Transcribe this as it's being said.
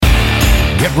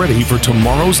Get ready for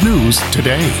tomorrow's news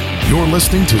today. You're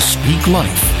listening to Speak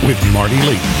Life with Marty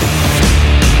Lee.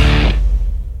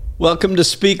 Welcome to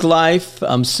Speak Life.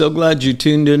 I'm so glad you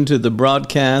tuned into the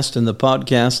broadcast and the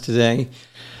podcast today.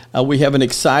 We have an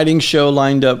exciting show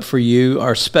lined up for you.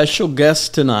 Our special guests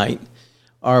tonight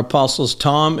are Apostles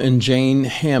Tom and Jane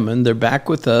Hamon. They're back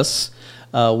with us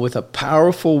with a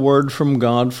powerful word from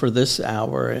God for this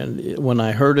hour. And when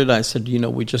I heard it, I said,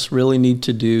 we just really need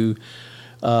to do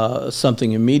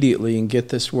something immediately and get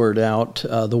this word out.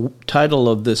 The title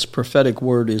of this prophetic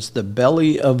word is The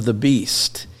Belly of the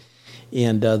Beast.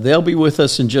 And they'll be with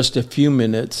us in just a few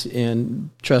minutes. And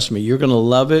trust me, you're going to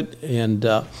love it. And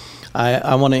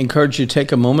I want to encourage you to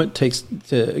take a moment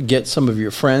to get some of your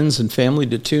friends and family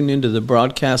to tune into the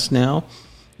broadcast now.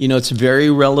 It's very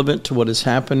relevant to what is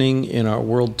happening in our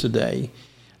world today.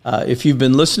 If you've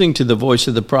been listening to the voice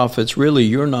of the prophets, really,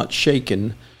 you're not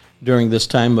shaken during this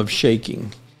time of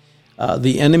shaking.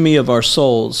 The enemy of our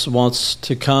souls wants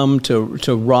to come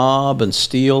to rob and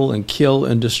steal and kill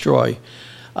and destroy.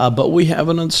 But we have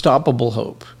an unstoppable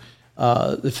hope.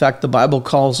 In fact, the Bible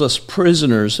calls us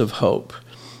prisoners of hope.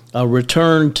 A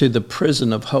return to the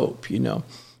prison of hope,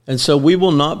 And so we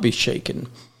will not be shaken.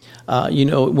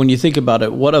 When you think about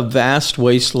it, what a vast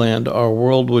wasteland our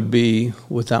world would be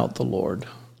without the Lord.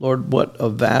 Lord, what a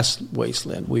vast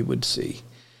wasteland we would see.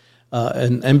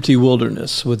 An empty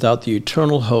wilderness without the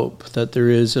eternal hope that there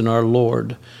is in our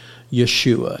Lord,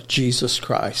 Yeshua, Jesus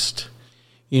Christ.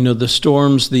 The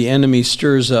storms the enemy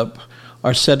stirs up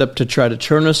are set up to try to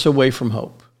turn us away from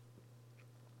hope.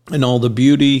 And all the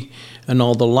beauty and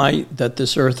all the light that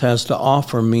this earth has to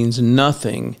offer means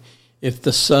nothing if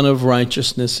the Son of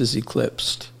Righteousness is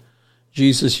eclipsed.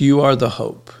 Jesus, you are the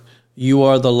hope. You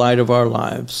are the light of our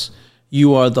lives.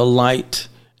 You are the light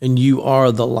and you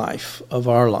are the life of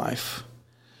our life.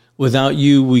 Without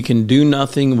you, we can do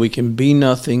nothing, we can be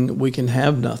nothing, we can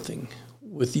have nothing.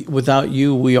 Without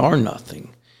you, we are nothing.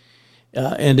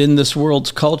 And in this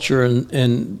world's culture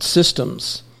and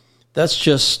systems, that's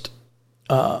just,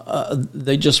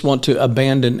 they just want to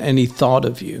abandon any thought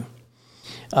of you.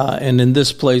 And in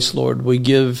this place, Lord, we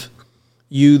give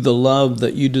you the love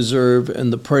that you deserve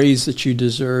and the praise that you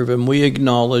deserve, and we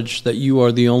acknowledge that you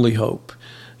are the only hope.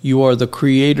 You are the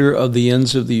creator of the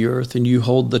ends of the earth, and you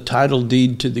hold the title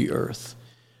deed to the earth.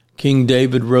 King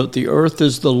David wrote, "The earth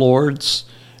is the Lord's,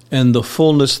 and the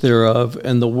fullness thereof,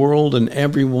 and the world and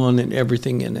everyone and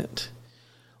everything in it."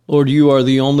 Lord, you are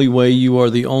the only way, you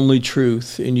are the only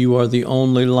truth, and you are the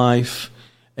only life,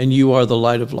 and you are the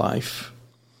light of life.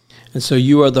 And so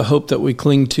you are the hope that we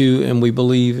cling to and we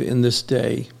believe in this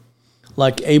day.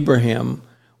 Like Abraham,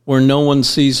 where no one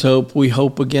sees hope, we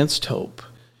hope against hope.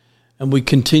 And we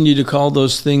continue to call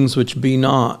those things which be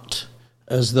not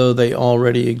as though they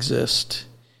already exist.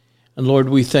 And Lord,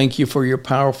 we thank you for your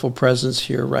powerful presence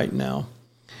here right now.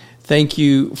 Thank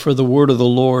you for the word of the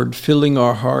Lord filling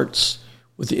our hearts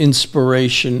with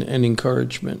inspiration and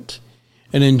encouragement.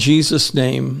 And in Jesus'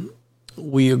 name,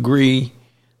 we agree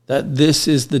that this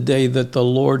is the day that the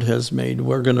Lord has made.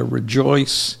 We're going to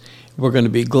rejoice. We're going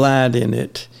to be glad in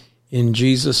it. In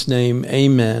Jesus' name,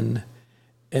 amen.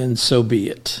 And so be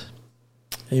it.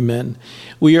 Amen.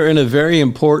 We are in a very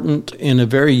important and a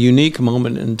very unique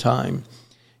moment in time.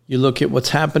 You look at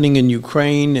what's happening in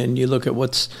Ukraine, and you look at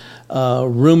what's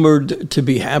rumored to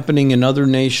be happening in other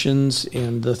nations,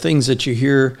 and the things that you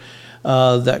hear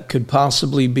that could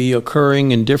possibly be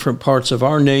occurring in different parts of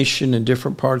our nation and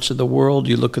different parts of the world.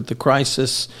 You look at the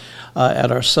crisis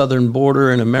at our southern border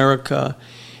in America.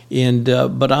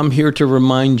 But I'm here to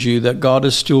remind you that God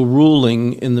is still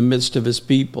ruling in the midst of his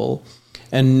people,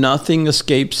 and nothing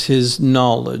escapes his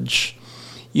knowledge.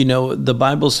 The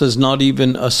Bible says not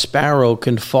even a sparrow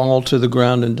can fall to the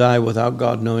ground and die without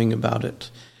God knowing about it.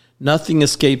 Nothing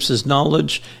escapes his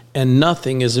knowledge, and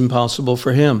nothing is impossible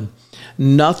for him.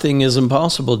 Nothing is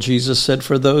impossible, Jesus said,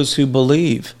 for those who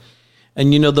believe.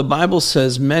 And the Bible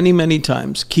says many, many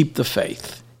times, keep the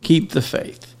faith. Keep the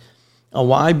faith.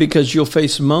 Why? Because you'll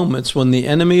face moments when the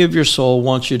enemy of your soul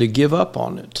wants you to give up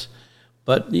on it.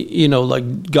 But,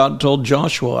 like God told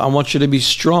Joshua, I want you to be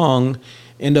strong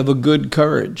and of a good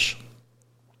courage,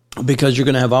 because you're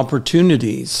going to have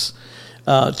opportunities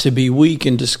to be weak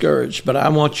and discouraged. But I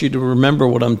want you to remember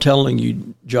what I'm telling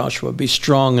you, Joshua. Be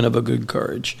strong and of a good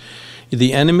courage.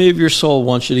 The enemy of your soul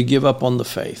wants you to give up on the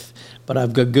faith. But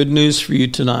I've got good news for you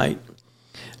tonight.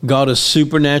 God is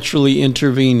supernaturally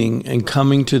intervening and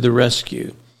coming to the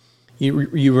rescue.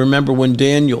 You remember when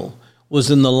Daniel was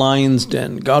in the lion's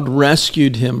den. God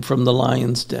rescued him from the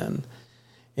lion's den.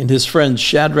 And his friends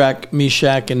Shadrach,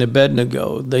 Meshach, and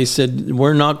Abednego, they said,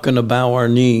 we're not going to bow our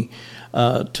knee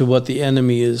to what the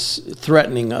enemy is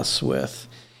threatening us with.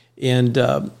 And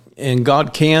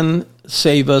God can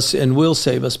save us and will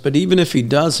save us, but even if he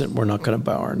doesn't, we're not going to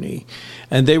bow our knee.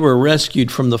 And they were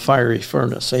rescued from the fiery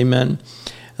furnace. Amen.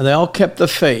 And they all kept the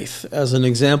faith as an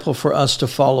example for us to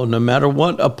follow, no matter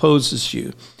what opposes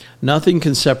you. Nothing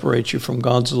can separate you from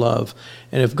God's love.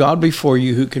 And if God be for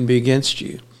you, who can be against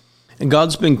you? And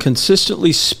God's been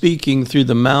consistently speaking through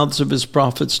the mouths of his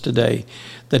prophets today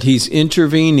that he's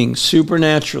intervening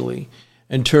supernaturally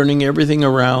and turning everything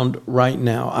around right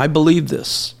now. I believe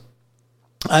this.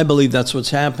 I believe that's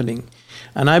what's happening.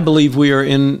 And I believe we are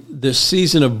in this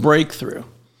season of breakthrough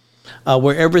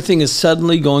where everything is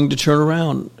suddenly going to turn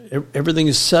around. Everything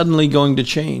is suddenly going to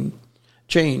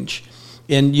change.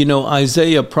 And,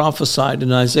 Isaiah prophesied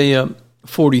in Isaiah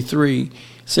 43,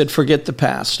 said, forget the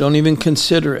past. Don't even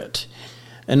consider it.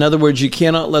 In other words, you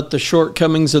cannot let the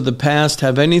shortcomings of the past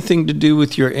have anything to do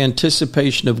with your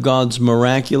anticipation of God's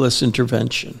miraculous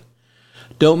intervention.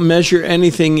 Don't measure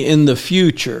anything in the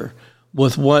future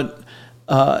with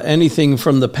anything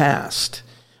from the past.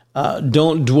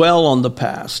 Don't dwell on the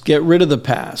past. Get rid of the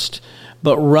past.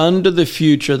 But run to the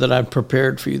future that I've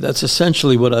prepared for you. That's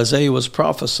essentially what Isaiah was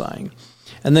prophesying.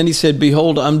 And then he said,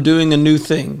 behold, I'm doing a new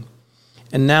thing,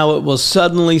 and now it will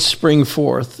suddenly spring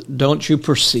forth. Don't you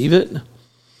perceive it?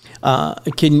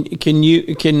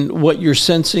 Can what you're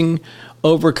sensing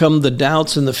overcome the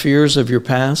doubts and the fears of your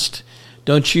past?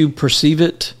 Don't you perceive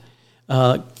it?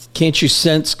 Can't you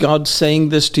sense God saying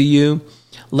this to you?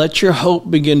 Let your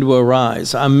hope begin to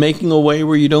arise. I'm making a way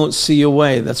where you don't see a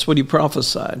way. That's what he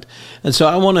prophesied. And so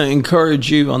I want to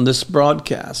encourage you on this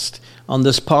broadcast, on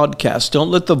this podcast,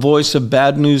 don't let the voice of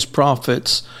bad news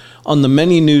prophets on the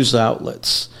many news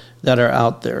outlets that are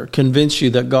out there convince you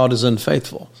that God is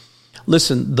unfaithful.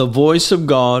 Listen, the voice of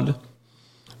God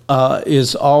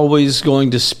is always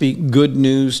going to speak good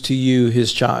news to you,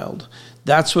 his child.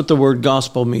 That's what the word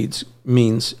gospel means,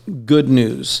 good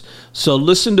news. So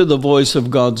listen to the voice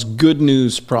of God's good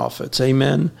news prophets.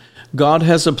 Amen. God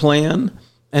has a plan,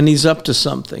 and he's up to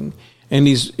something. And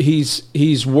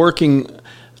he's working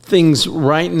things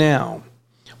right now,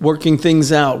 working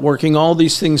things out, working all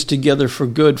these things together for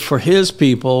good for his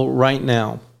people right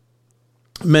now.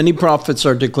 Many prophets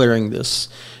are declaring this.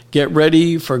 Get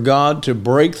ready for God to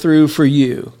break through for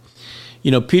you.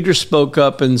 Peter spoke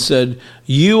up and said,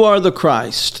 you are the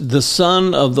Christ, the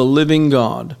Son of the living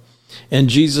God. And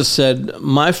Jesus said,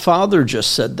 my Father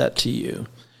just said that to you.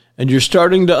 And you're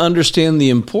starting to understand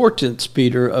the importance,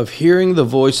 Peter, of hearing the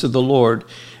voice of the Lord.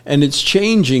 And it's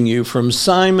changing you from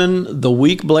Simon, the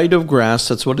weak blade of grass,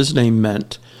 that's what his name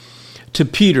meant, to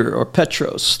Peter, or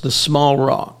Petros, the small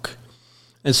rock.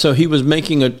 And so he was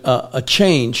making a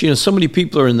change. So many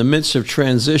people are in the midst of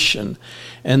transition,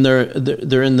 and they're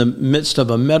in the midst of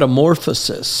a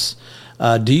metamorphosis.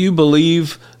 Do you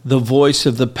believe the voice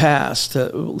of the past?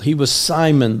 He was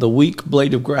Simon, the weak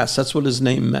blade of grass. That's what his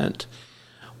name meant.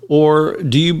 Or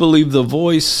do you believe the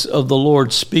voice of the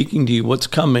Lord speaking to you? What's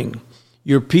coming?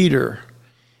 You're Peter.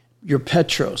 You're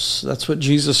Petros. That's what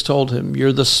Jesus told him.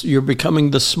 You're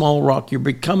becoming the small rock. You're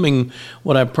becoming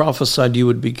what I prophesied you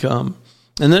would become.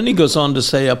 And then he goes on to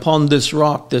say, upon this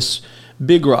rock, this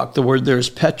big rock, the word there is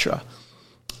Petra,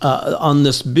 on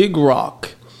this big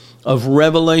rock of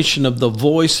revelation of the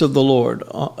voice of the Lord,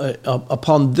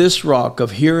 upon this rock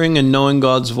of hearing and knowing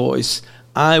God's voice,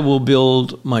 I will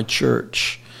build my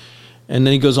church. And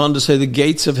then he goes on to say, the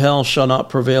gates of hell shall not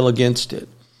prevail against it.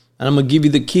 And I'm going to give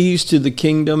you the keys to the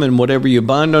kingdom, and whatever you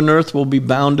bind on earth will be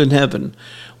bound in heaven.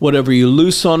 Whatever you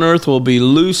loose on earth will be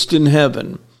loosed in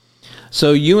heaven.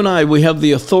 So you and I, we have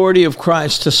the authority of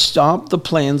Christ to stop the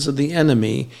plans of the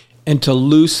enemy and to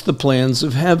loose the plans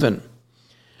of heaven.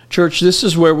 Church, this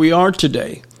is where we are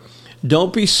today.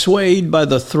 Don't be swayed by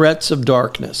the threats of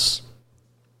darkness,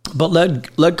 but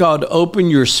let God open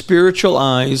your spiritual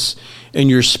eyes and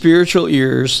your spiritual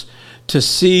ears to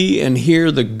see and hear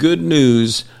the good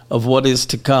news of what is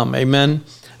to come. Amen.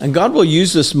 And God will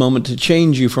use this moment to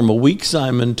change you from a weak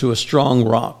Simon to a strong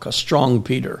rock, a strong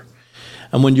Peter.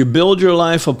 And when you build your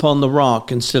life upon the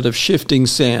rock instead of shifting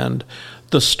sand,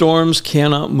 the storms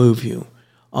cannot move you.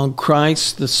 On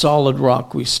Christ, the solid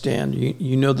rock, we stand.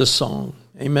 You know the song.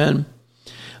 Amen.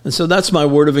 And so that's my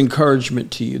word of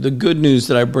encouragement to you, the good news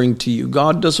that I bring to you.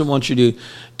 God doesn't want you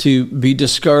to be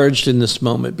discouraged in this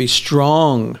moment. Be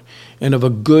strong and of a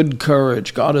good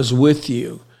courage. God is with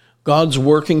you. God's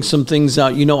working some things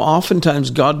out. Oftentimes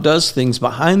God does things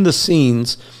behind the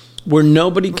scenes where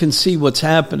nobody can see what's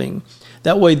happening.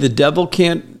 That way the devil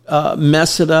can't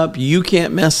mess it up. You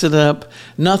can't mess it up.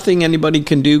 Nothing anybody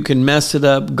can do can mess it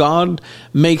up. God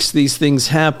makes these things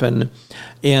happen,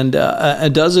 and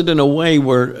does it in a way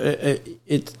where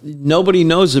nobody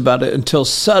knows about it until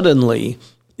suddenly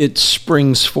it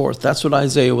springs forth. That's what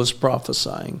Isaiah was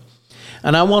prophesying.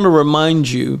 And I want to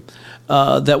remind you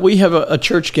that we have a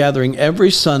church gathering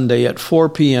every Sunday at 4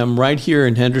 p.m. right here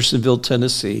in Hendersonville,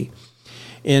 Tennessee.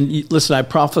 And listen, I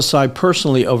prophesy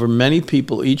personally over many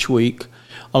people each week,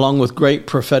 along with great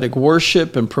prophetic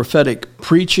worship and prophetic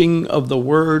preaching of the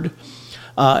word.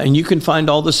 And you can find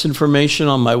all this information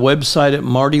on my website at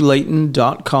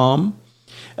martylayton.com,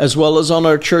 as well as on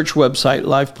our church website,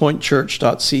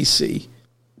 lifepointchurch.cc.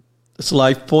 It's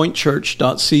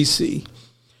lifepointchurch.cc.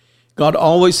 God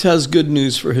always has good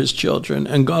news for his children,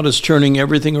 and God is turning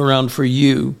everything around for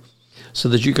you so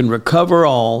that you can recover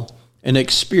all and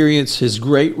experience his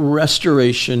great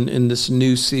restoration in this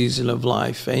new season of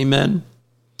life. Amen.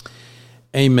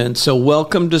 Amen. So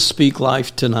welcome to Speak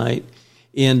Life tonight.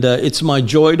 And it's my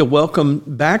joy to welcome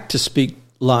back to Speak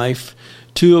Life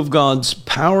two of God's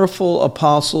powerful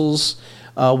apostles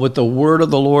with the word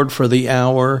of the Lord for the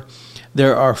hour.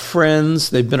 They're our friends.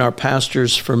 They've been our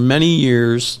pastors for many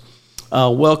years.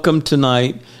 Welcome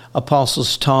tonight,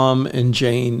 Apostles Tom and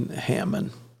Jane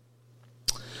Hamon.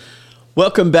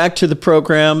 Welcome back to the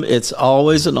program. It's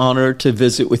always an honor to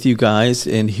visit with you guys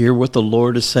and hear what the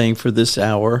Lord is saying for this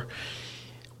hour.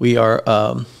 We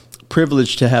are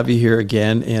privileged to have you here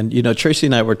again. And, you know, Tracy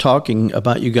and I were talking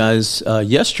about you guys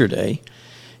yesterday.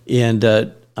 And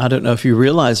I don't know if you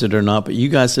realize it or not, but you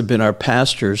guys have been our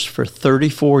pastors for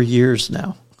 34 years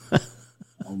now.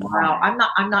 Wow, I'm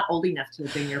not old enough to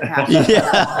have been your pastor.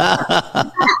 Yeah.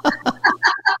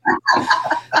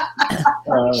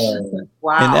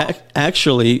 Wow. And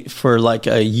actually, for like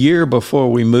a year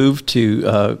before we moved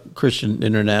to Christian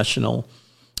International,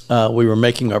 we were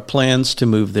making our plans to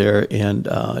move there, and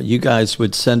you guys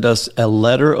would send us a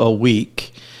letter a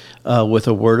week with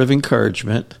a word of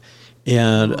encouragement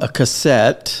and a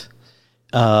cassette,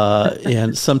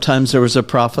 and sometimes there was a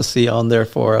prophecy on there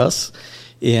for us.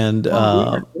 And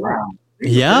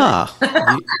yeah,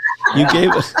 you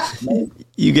gave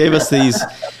us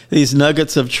these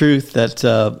nuggets of truth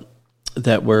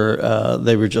that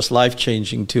were just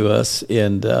life-changing to us,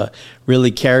 and really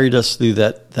carried us through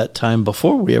that time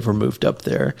before we ever moved up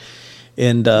there.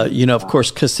 And you know, of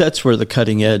course, cassettes were the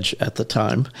cutting edge at the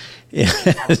time, and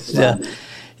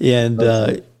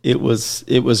it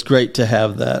was great to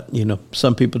have that. You know,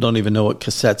 some people don't even know what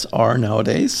cassettes are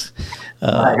nowadays.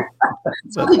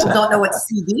 Some people don't know what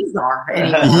CDs are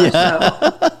anymore. Yeah.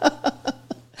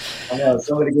 I know.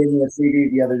 Somebody gave me a CD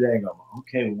the other day and go,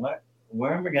 okay,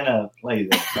 where am I going to play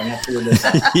this? I have to figure this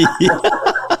out.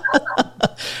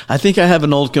 I think I have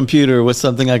an old computer with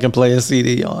something I can play a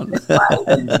CD on.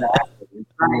 Exactly.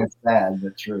 It's sad,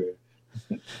 but true.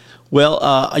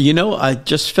 Well, you know, I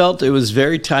just felt it was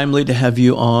very timely to have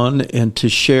you on and to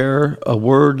share a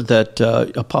word that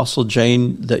Apostle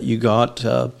Jane, that you got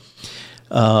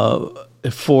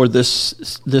for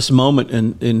this moment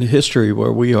in history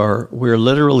where we're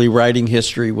literally writing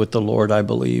history with the Lord, I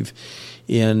believe.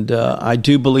 And I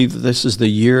do believe that this is the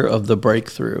year of the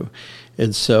breakthrough.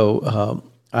 And so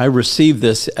I received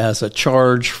this as a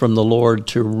charge from the Lord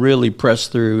to really press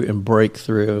through and break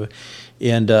through.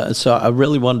 And so I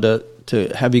really wanted to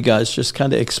have you guys just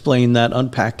kind of explain that,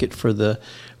 unpack it for the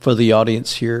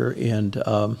audience here. And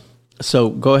so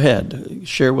go ahead,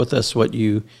 share with us what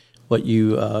you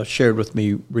shared with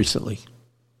me recently.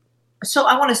 So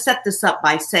I want to set this up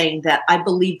by saying that I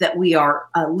believe that we are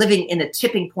living in a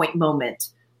tipping point moment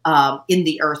in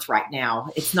the earth right now.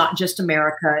 It's not just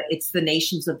America, it's the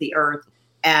nations of the earth.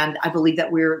 And I believe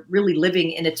that we're really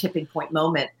living in a tipping point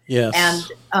moment. Yes. And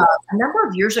a number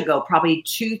of years ago, probably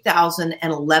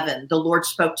 2011, the Lord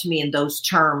spoke to me in those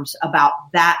terms about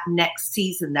that next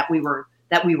season that we were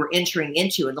entering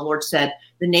into. And the Lord said,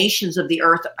 the nations of the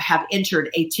earth have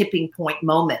entered a tipping point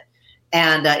moment.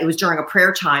 And it was during a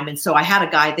prayer time. And so I had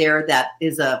a guy there that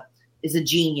is a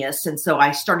genius. And so I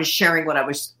started sharing what I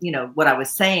was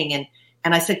saying.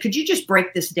 And I said, could you just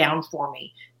break this down for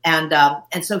me? And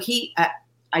so he,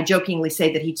 I jokingly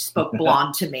say that he spoke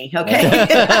blonde to me. Okay.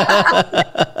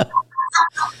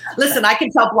 Listen, I can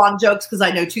tell blonde jokes because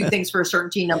I know two things for a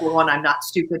certainty. Number one, I'm not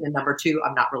stupid. And number two,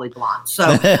 I'm not really blonde. So,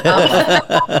 Coming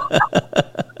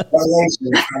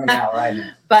out right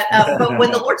now. But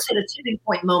when the Lord said a tipping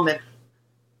point moment,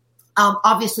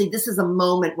 obviously this is a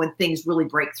moment when things really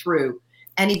break through.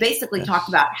 And he basically talked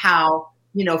about how,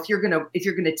 you know, if you're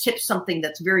gonna tip something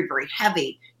that's very, very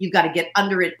heavy, you've got to get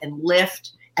under it and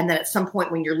lift. And then at some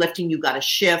point when you're lifting, you've got to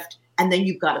shift, and then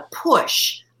you've got to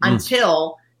push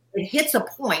until it hits a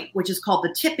point, which is called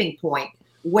the tipping point,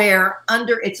 where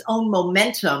under its own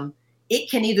momentum, it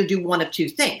can either do one of two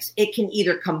things. It can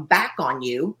either come back on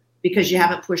you because you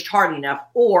haven't pushed hard enough,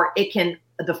 or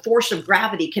the force of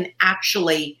gravity can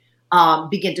actually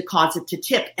begin to cause it to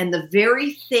tip. And the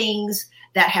very things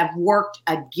that have worked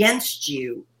against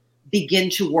you begin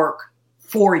to work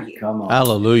for you. Come on.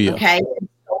 Hallelujah. Okay.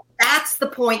 So that's the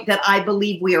point that I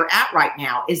believe we are at right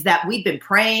now, is that we've been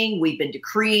praying, we've been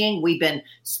decreeing, we've been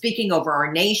speaking over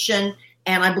our nation.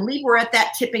 And I believe we're at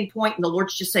that tipping point, and the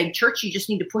Lord's just saying, church, you just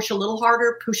need to push a little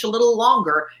harder, push a little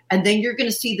longer, and then you're going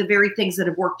to see the very things that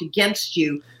have worked against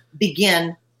you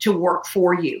begin to work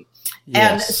for you.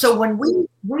 Yes. And so when we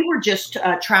were just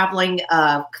traveling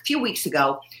a few weeks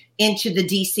ago into the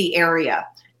D.C. area,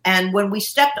 and when we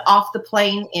stepped off the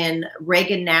plane in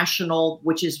Reagan National,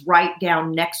 which is right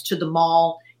down next to the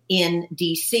mall in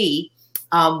D.C.,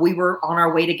 we were on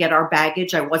our way to get our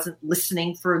baggage. I wasn't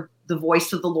listening for the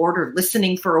voice of the Lord or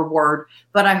listening for a word,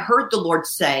 but I heard the Lord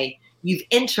say, you've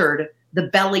entered the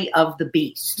belly of the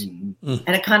beast. Mm-hmm.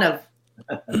 And it kind of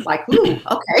like, ooh,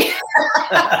 okay.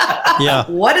 Yeah.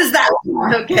 What does that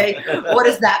mean? Okay. What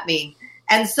does that mean?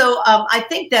 And so I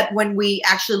think that when we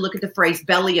actually look at the phrase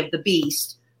belly of the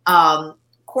beast, of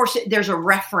course, there's a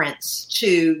reference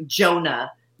to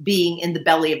Jonah being in the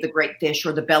belly of the great fish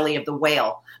or the belly of the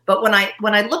whale. But when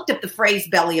I looked up the phrase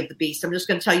belly of the beast, I'm just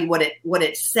going to tell you what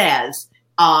it says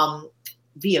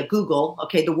via Google.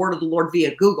 Okay, the word of the Lord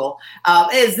via Google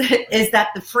is that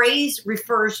the phrase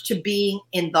refers to being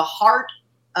in the heart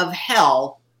of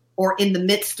hell or in the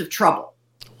midst of trouble.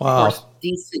 Wow. Of course,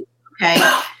 DC. Okay,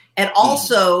 and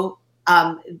also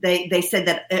they said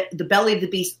that the belly of the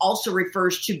beast also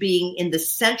refers to being in the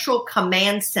central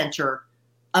command center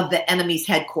of the enemy's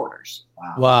headquarters.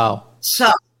 Wow. So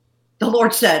the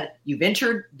Lord said, you've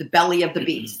entered the belly of the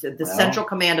beast, the central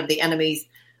command of the enemy's.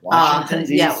 Washington,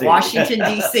 D.C. Yeah, Washington,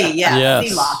 D.C. Yeah,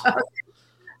 yes.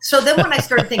 So then when I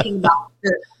started thinking about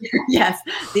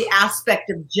the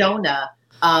aspect of Jonah,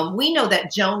 we know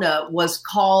that Jonah was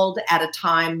called at a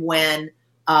time when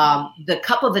the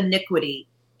cup of iniquity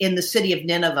in the city of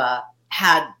Nineveh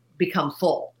had become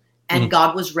full, and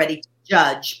God was ready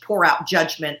to pour out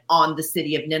judgment on the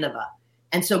city of Nineveh.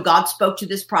 And so God spoke to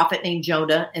this prophet named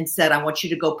Jonah and said, I want you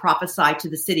to go prophesy to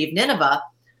the city of Nineveh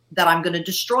that I'm going to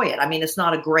destroy it. I mean, it's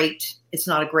not a great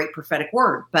prophetic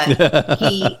word, but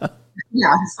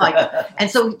it's like,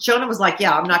 and so Jonah was like,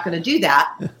 yeah, I'm not going to do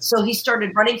that. So he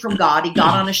started running from God. He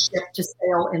got on a ship to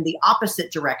sail in the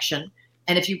opposite direction.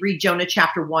 And if you read Jonah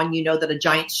chapter 1, you know that a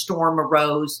giant storm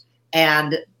arose,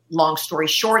 and long story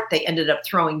short, they ended up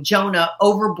throwing Jonah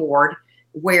overboard,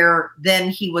 where then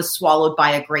he was swallowed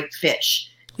by a great fish.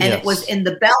 And It was in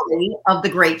the belly of the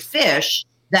great fish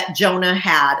that Jonah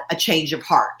had a change of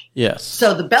heart. Yes.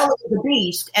 So the belly of the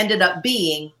beast ended up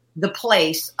being the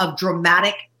place of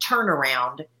dramatic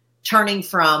turnaround, turning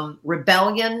from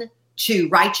rebellion to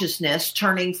righteousness,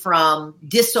 turning from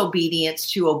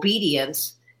disobedience to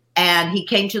obedience. And he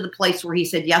came to the place where he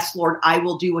said, yes, Lord, I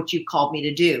will do what you've called me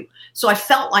to do. So I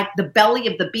felt like the belly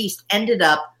of the beast ended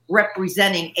up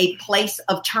representing a place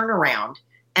of turnaround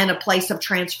and a place of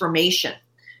transformation.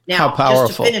 Now, how powerful.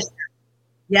 Just to finish,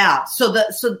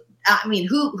 so I mean,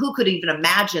 who could even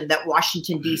imagine that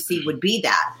Washington, D.C. would be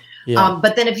that? Yeah.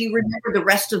 But then if you remember the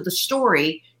rest of the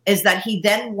story is that he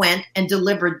then went and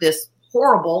delivered this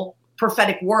horrible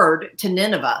prophetic word to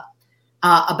Nineveh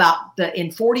about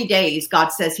in 40 days, God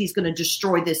says he's going to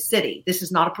destroy this city. This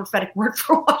is not a prophetic word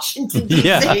for Washington, D.C.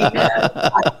 Yeah.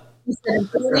 He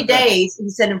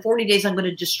said in 40 days, I'm going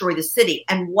to destroy the city.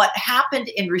 And what happened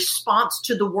in response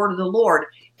to the word of the Lord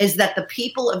is that the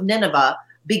people of Nineveh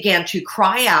began to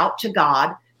cry out to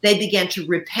God. They began to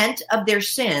repent of their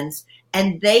sins,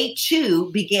 and they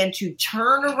too began to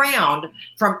turn around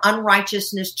from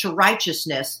unrighteousness to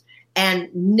righteousness. And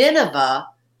Nineveh,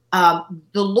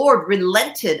 the Lord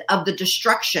relented of the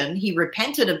destruction. He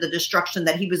repented of the destruction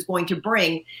that he was going to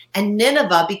bring. And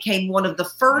Nineveh became one of the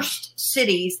first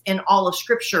cities in all of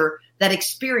Scripture that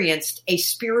experienced a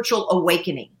spiritual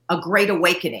awakening, a great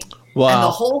awakening. Wow. And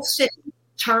the whole city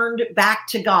turned back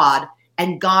to God,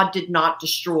 and God did not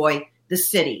destroy the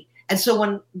city. And so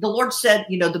when the Lord said,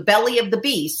 the belly of the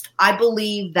beast, I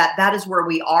believe that is where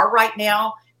we are right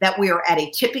now, that we are at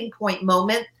a tipping point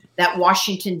moment, that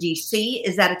Washington, D.C.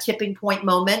 is at a tipping point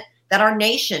moment, that our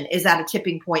nation is at a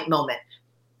tipping point moment.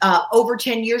 Over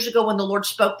 10 years ago, when the Lord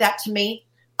spoke that to me,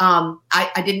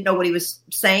 I didn't know what he was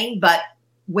saying, but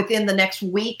within the next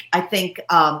week, I think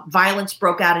violence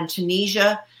broke out in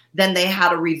Tunisia. Then they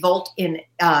had a revolt in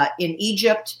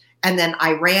Egypt. And then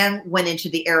Iran went into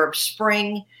the Arab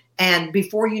Spring. And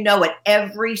before you know it,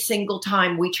 every single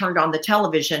time we turned on the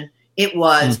television, it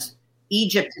was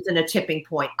Egypt is in a tipping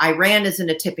point. Iran is in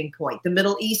a tipping point. The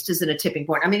Middle East is in a tipping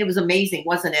point. I mean, it was amazing,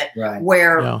 wasn't it? Right.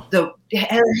 Where the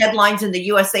headlines in the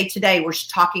USA Today were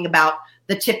talking about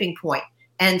the tipping point.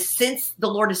 And since the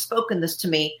Lord has spoken this to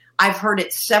me, I've heard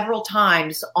it several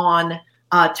times on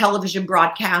television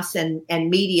broadcasts and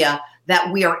media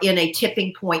that we are in a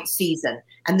tipping point season.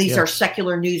 And these are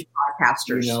secular news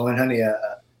broadcasters. You know, and honey,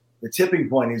 the tipping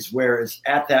point is where it's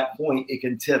at that point, it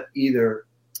can tip either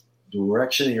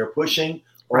direction that you're pushing,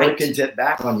 or it can tip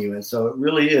back on you. And so it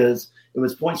really is, it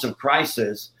was points of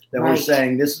crisis that we're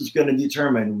saying this is going to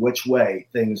determine which way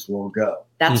things will go.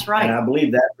 That's right. And I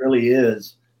believe that really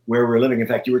is where we're living. In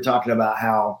fact, you were talking about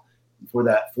how for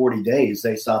that 40 days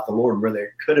they sought the Lord, where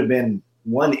there could have been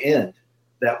one end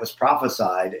that was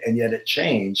prophesied, and yet it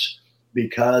changed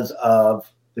because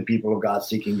of the people of God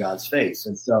seeking God's face.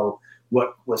 And so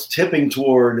what was tipping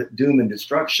toward doom and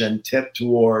destruction tipped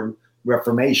toward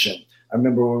reformation. I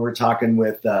remember when we were talking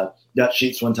with Dutch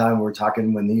Sheets one time, we were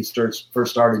talking when he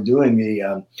first started doing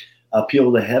the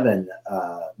Appeal to Heaven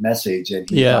message, and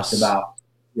he talked about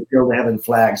the Appeal to Heaven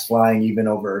flags flying even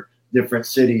over different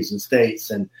cities and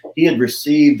states. And he had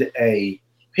received a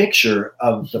picture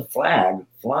of the flag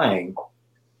flying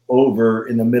over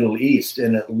in the Middle East,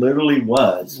 and it literally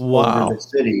was over the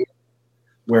city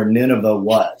where Nineveh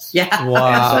was. Yeah.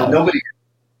 Wow. And so nobody,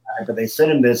 but they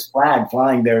sent him this flag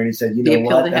flying there, and he said, you know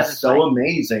what, that's so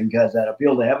amazing, because that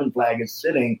Appeal to Heaven flag is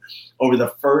sitting over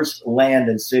the first land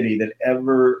and city that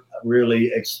ever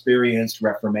really experienced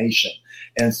Reformation.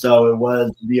 And so it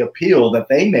was the appeal that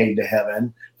they made to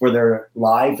heaven for their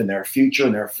life and their future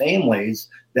and their families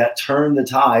that turned the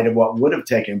tide of what would have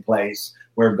taken place,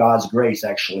 where God's grace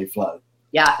actually flowed.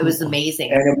 Yeah, it was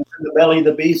amazing. And it was in the belly of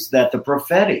the beast that the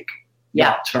prophetic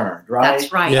got turned, right?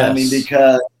 That's right. Yes. I mean,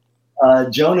 because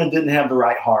Jonah didn't have the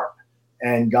right heart,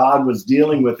 and God was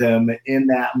dealing with him in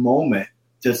that moment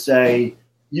to say,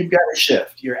 you've got to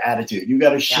shift your attitude. You've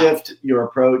got to shift your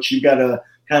approach. You've got to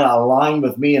kind of align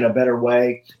with me in a better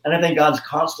way. And I think God's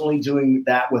constantly doing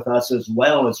that with us as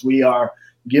well, as we are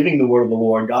giving the word of the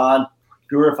Lord. God,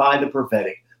 purify the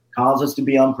prophetic, cause us to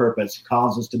be on purpose,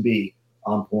 cause us to be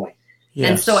on point. Yes.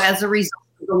 And so as a result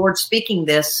of the Lord speaking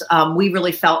this, we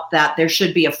really felt that there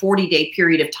should be a 40-day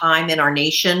period of time in our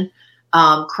nation,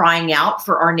 crying out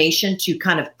for our nation to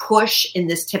kind of push in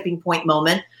this tipping point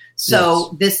moment.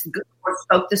 So this Lord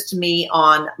spoke this to me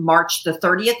on March the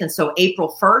 30th. And so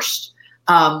April 1st,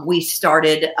 we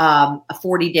started a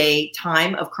 40-day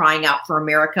time of crying out for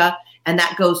America. And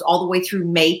that goes all the way through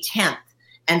May 10th.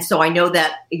 And so I know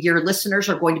that your listeners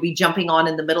are going to be jumping on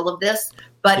in the middle of this,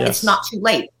 but it's not too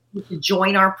late to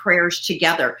join our prayers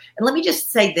together. And let me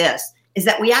just say this, is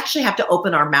that we actually have to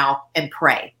open our mouth and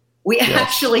pray. We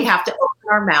actually have to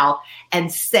open our mouth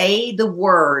and say the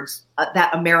words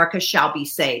that America shall be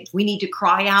saved. We need to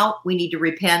cry out. We need to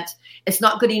repent. It's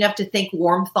not good enough to think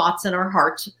warm thoughts in our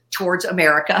hearts towards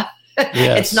America.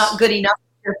 It's not good enough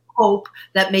to hope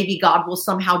that maybe God will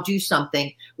somehow do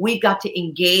something. We've got to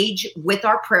engage with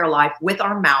our prayer life, with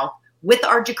our mouth, with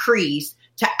our decrees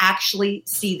to actually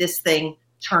see this thing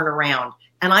turn around.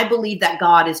 And I believe that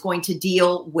God is going to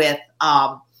deal with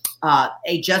a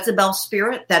Jezebel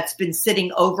spirit that's been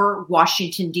sitting over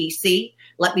Washington, D.C.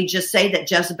 Let me just say that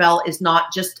Jezebel is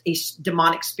not just a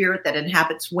demonic spirit that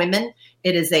inhabits women.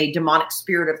 It is a demonic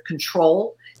spirit of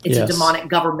control. It's a demonic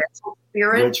governmental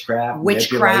spirit,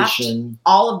 witchcraft,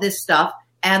 all of this stuff.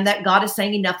 And that God is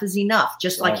saying enough is enough,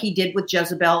 just like he did with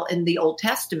Jezebel in the Old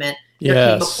Testament. There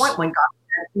came a point when God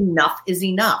said enough is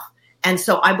enough. And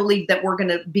so I believe that we're going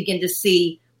to begin to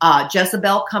see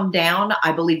Jezebel come down.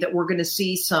 I believe that we're going to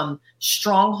see some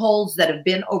strongholds that have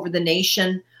been over the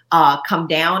nation come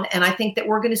down. And I think that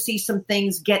we're going to see some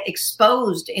things get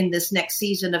exposed in this next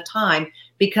season of time,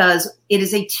 because it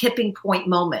is a tipping point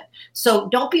moment. So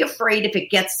don't be afraid if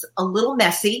it gets a little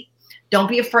messy. Don't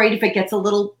be afraid if it gets a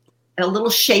little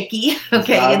shaky,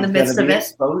 in the midst of it.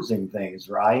 Exposing things,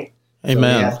 right?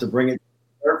 Amen. So you have to bring it to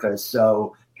the surface.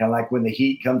 So kind of like when the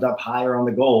heat comes up higher on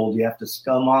the gold, you have to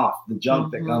scum off the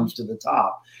junk that comes to the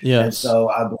top. Yes. And so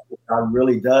I believe God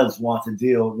really does want to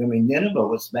deal. I mean, Nineveh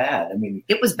was bad. I mean,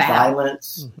 it was bad.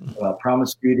 Violence,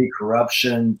 promiscuity,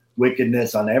 corruption,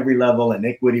 wickedness on every level.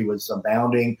 Iniquity was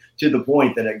abounding to the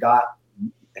point that it got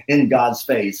in God's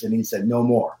face, and he said, no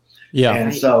more. Yeah.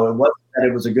 And so it wasn't that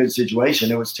it was a good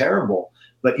situation. It was terrible.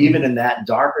 But even in that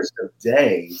darkest of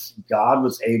days, God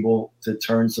was able to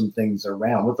turn some things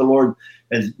around. What the Lord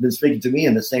has been speaking to me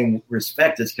in the same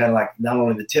respect is kind of like not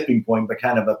only the tipping point, but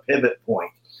kind of a pivot point.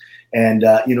 And,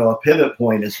 a pivot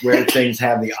point is where things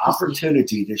have the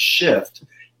opportunity to shift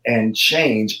and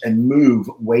change and move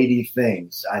weighty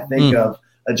things. I think of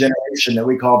a generation that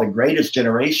we call the greatest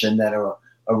generation that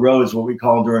arose what we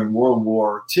call during World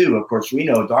War II. Of course, we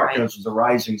know darkness was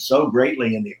arising so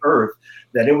greatly in the earth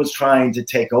that it was trying to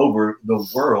take over the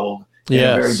world in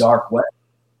a very dark way.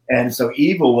 And so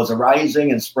evil was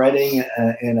arising and spreading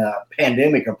in a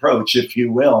pandemic approach, if you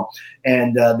will.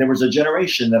 And there was a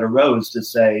generation that arose to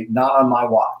say, not on my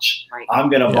watch. Right. I'm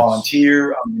going to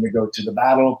volunteer. I'm going to go to the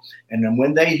battle. And then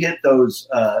when they hit those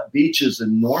beaches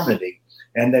in Normandy,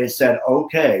 and they said,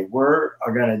 okay, we're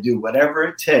going to do whatever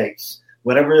it takes,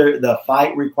 whatever the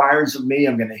fight requires of me,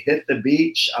 I'm going to hit the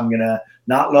beach. I'm going to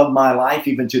not love my life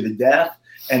even to the death.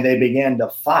 And they began to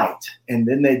fight. And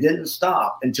then they didn't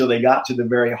stop until they got to the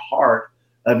very heart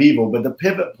of evil. But the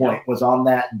pivot point was on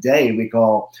that day we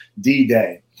call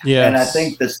D-Day. Yes. And I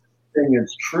think this thing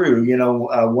is true. You know,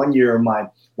 one year my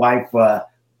wife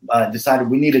decided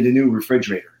we needed a new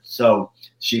refrigerator. So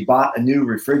she bought a new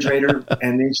refrigerator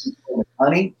and then she told me,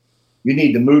 honey, you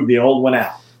need to move the old one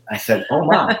out. I said, oh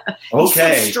my,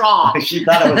 okay. So strong. She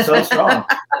thought I was so strong.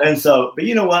 And so, but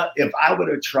you know what? If I would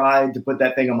have tried to put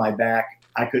that thing on my back,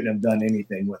 I couldn't have done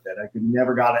anything with it. I could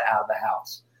never got it out of the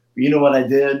house. But you know what I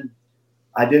did?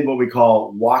 I did what we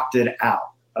call walked it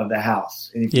out of the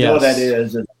house. And if you know what that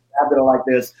is, it's a habit like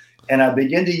this. And I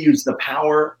began to use the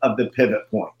power of the pivot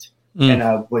point. And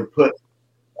I would put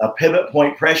a pivot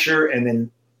point pressure and then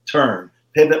turn,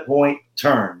 pivot point,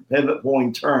 turn, pivot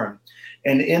point, turn.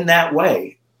 And in that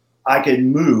way, I could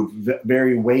move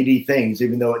very weighty things,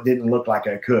 even though it didn't look like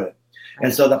I could.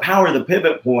 And so the power of the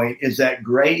pivot point is that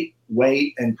great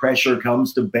weight and pressure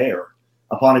comes to bear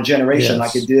upon a generation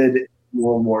like it did in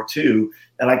World War II,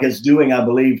 and like it's doing, I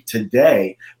believe,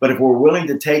 today. But if we're willing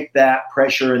to take that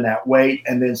pressure and that weight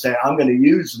and then say, I'm going to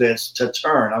use this to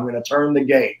turn, I'm going to turn the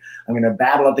gate, I'm going to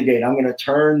battle at the gate, I'm going to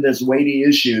turn this weighty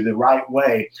issue the right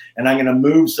way, and I'm going to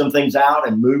move some things out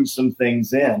and move some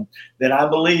things in, then I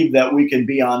believe that we can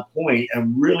be on point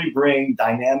and really bring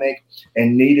dynamic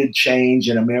and needed change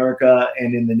in America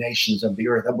and in the nations of the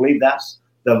earth. I believe that's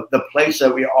the place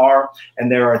that we are,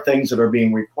 and there are things that are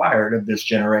being required of this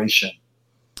generation.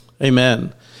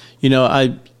 Amen. You know,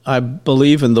 I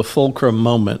believe in the fulcrum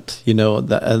moment. You know,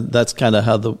 that's kind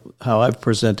of how I've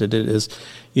presented it is,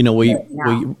 you know, we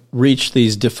reach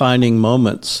these defining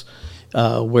moments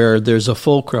where there's a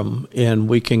fulcrum and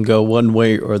we can go one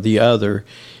way or the other.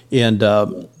 And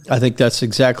I think that's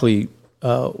exactly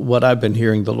what I've been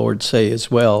hearing the Lord say as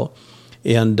well.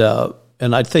 And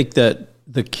I think that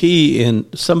the key in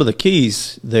some of the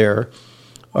keys there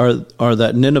are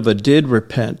that Nineveh did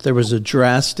repent. There was a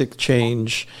drastic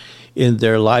change in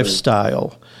their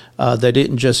lifestyle. They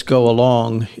didn't just go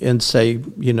along and say,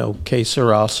 you know, que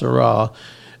sera, sera.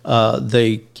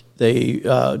 They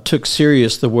took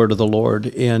serious the word of the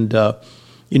Lord. And,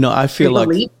 you know, I feel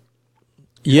like,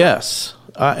 yes,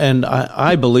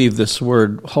 I believe this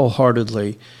word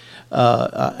wholeheartedly,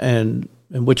 and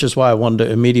which is why I wanted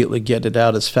to immediately get it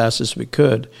out as fast as we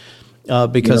could,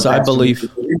 because I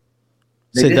believe.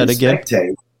 Say that again.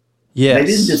 Spectate. Yes. They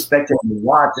didn't just spectate and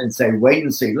watch and say, wait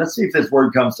and see. Let's see if this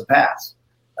word comes to pass.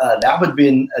 That would have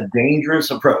been a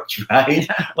dangerous approach, right?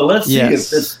 But let's see if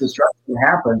this destruction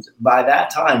happens. By that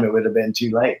time, it would have been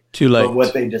too late. Too late. But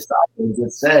what they decided to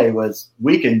say was,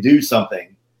 we can do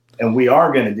something, and we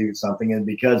are going to do something. And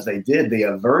because they did, they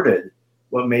averted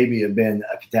what maybe had been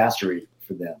a catastrophe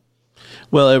for them.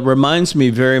 Well, it reminds me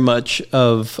very much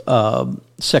of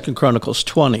 2 Chronicles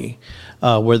 20,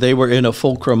 where they were in a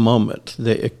fulcrum moment.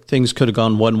 Things could have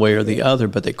gone one way or the other,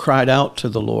 but they cried out to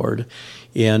the Lord,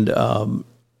 and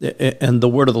the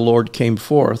word of the Lord came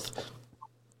forth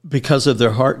because of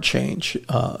their heart change.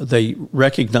 They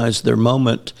recognized their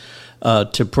moment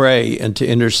to pray and to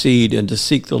intercede and to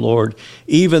seek the Lord,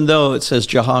 even though it says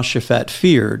Jehoshaphat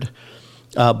feared.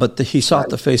 But he sought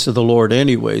the face of the Lord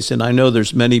anyways. And I know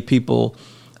there's many people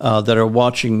that are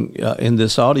watching in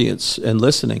this audience and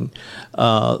listening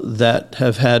that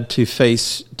have had to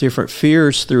face different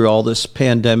fears through all this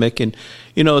pandemic. And,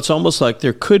 you know, it's almost like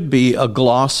there could be a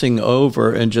glossing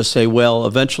over and just say, well,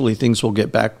 eventually things will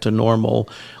get back to normal.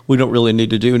 We don't really need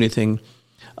to do anything.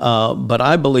 But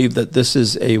I believe that this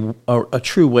is a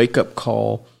true wake-up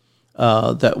call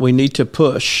that we need to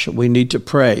push. We need to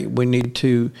pray. We need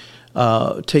to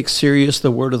take serious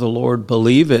the word of the Lord,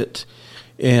 believe it,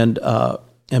 and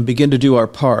begin to do our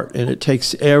part. And it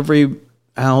takes every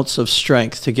ounce of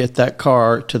strength to get that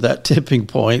car to that tipping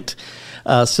point,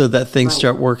 so that things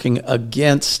start working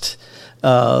against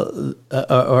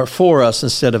or for us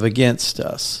instead of against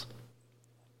us.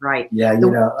 Right. Yeah, you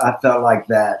know, I felt like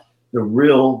that the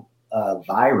real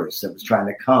virus that was trying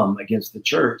to come against the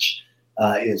church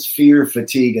is fear,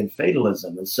 fatigue, and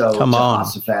fatalism. And so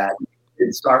Jehoshaphat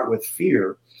did start with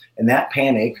fear, and that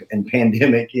panic and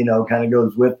pandemic, kind of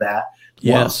goes with that.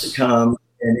 Wants to come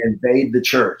and invade the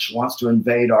church, wants to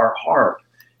invade our heart.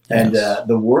 And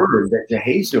the word that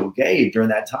Jehaziel gave during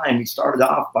that time, he started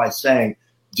off by saying,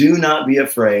 do not be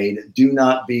afraid, do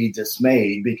not be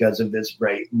dismayed because of this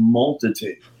great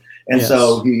multitude. And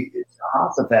so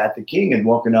Jehoshaphat, the king, had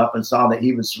woken up and saw that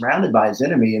he was surrounded by his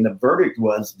enemy, and the verdict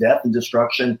was death and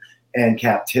destruction and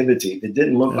captivity. It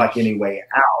didn't look like any way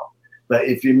out. But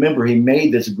if you remember, he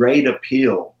made this great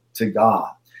appeal to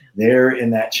God. There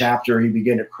in that chapter, he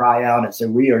began to cry out and say,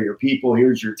 we are your people.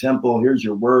 Here's your temple. Here's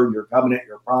your word, your covenant,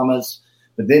 your promise.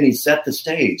 But then he set the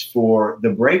stage for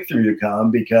the breakthrough to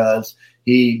come, because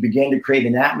he began to create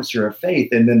an atmosphere of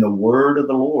faith. And then the word of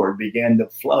the Lord began to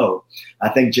flow. I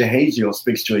think Jehaziel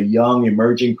speaks to a young,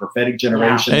 emerging prophetic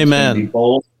generation. Amen. Be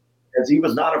bold, because he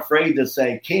was not afraid to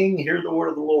say, King, hear the word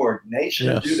of the Lord. Nation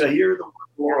of Judah, hear the word.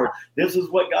 Lord, this is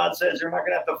what God says. You're not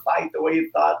going to have to fight the way you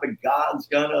thought, but God's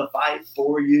going to fight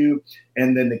for you.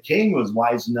 And then the king was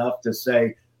wise enough to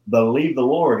say, believe the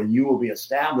Lord and you will be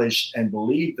established, and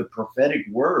believe the prophetic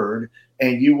word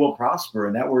and you will prosper.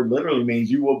 And that word literally means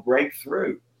you will break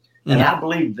through. Mm-hmm. And I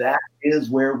believe that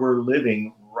is where we're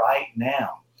living right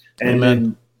now. And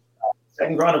in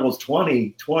 2 Chronicles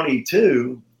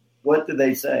 20:22, what did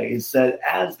they say? It said,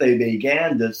 as they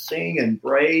began to sing and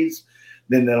praise,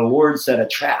 then the Lord set a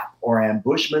trap or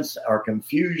ambushments or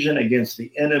confusion against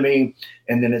the enemy.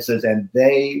 And then it says, and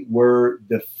they were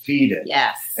defeated.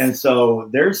 Yes. And so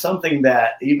there's something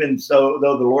that, even so,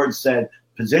 though the Lord said,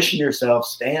 position yourself,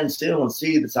 stand still and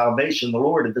see the salvation of the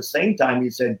Lord, at the same time, he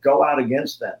said, go out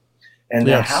against them. And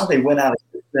then how they went out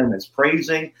against them is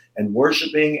praising and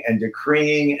worshiping and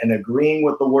decreeing and agreeing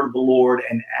with the word of the Lord.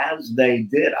 And as they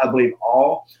did, I believe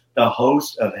all the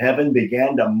host of heaven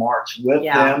began to march with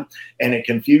them, and it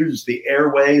confused the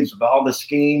airwaves of all the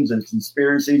schemes and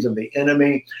conspiracies of the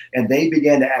enemy. And they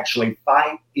began to actually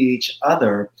fight each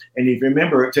other. And if you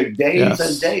remember, it took days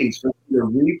and days for them to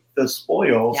reap the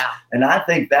spoils. Yeah. And I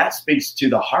think that speaks to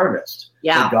the harvest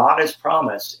that God has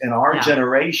promised in our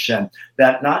generation,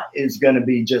 that not is going to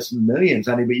be just millions.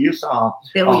 I mean, but you saw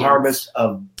billions. A harvest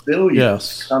of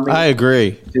billions coming. I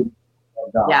agree.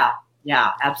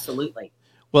 Yeah, absolutely.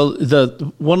 Well,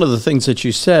 one of the things that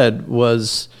you said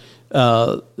was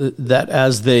that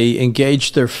as they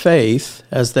engaged their faith,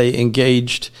 as they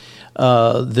engaged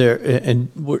began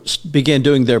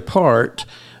doing their part,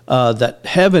 that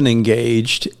heaven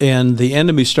engaged and the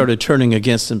enemy started turning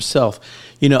against himself.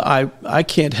 I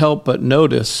can't help but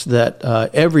notice that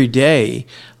every day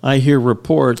I hear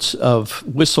reports of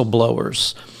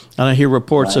whistleblowers, and I hear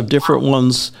reports of different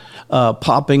ones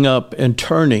popping up and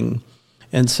turning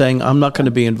and saying, I'm not going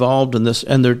to be involved in this.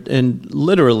 And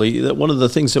literally, one of the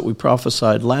things that we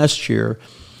prophesied last year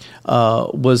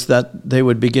was that they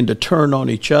would begin to turn on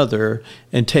each other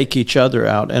and take each other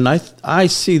out. And I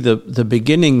see the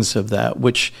beginnings of that,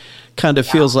 which kind of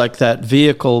feels like that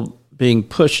vehicle being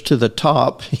pushed to the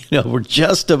top. We're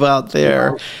just about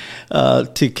there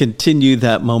to continue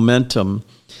that momentum.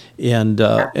 And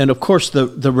of course,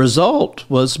 the result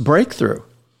was breakthrough.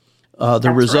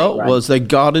 The result was that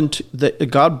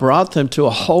God brought them to a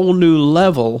whole new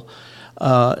level,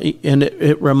 and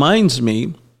it reminds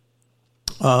me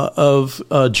of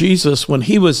Jesus when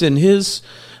he was in he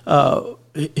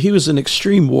was in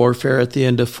extreme warfare at the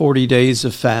end of 40 days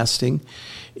of fasting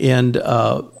and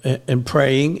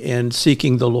praying and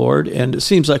seeking the Lord. And it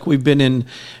seems like we've been in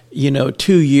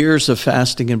 2 years of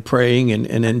fasting and praying in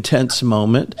an intense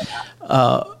moment,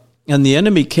 and the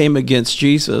enemy came against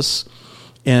Jesus.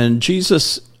 And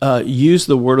Jesus used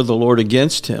the word of the Lord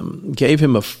against him, gave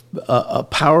him a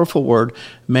powerful word.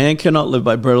 Man cannot live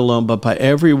by bread alone, but by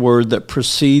every word that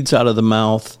proceeds out of the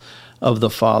mouth of the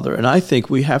Father. And I think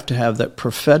we have to have that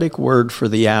prophetic word for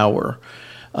the hour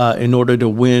in order to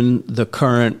win the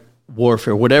current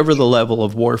warfare, whatever the level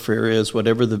of warfare is,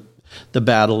 whatever the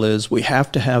battle is. We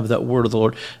have to have that word of the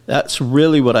Lord. That's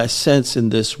really what I sense in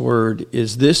this word,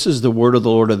 is this is the word of the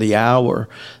Lord of the hour.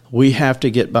 We have to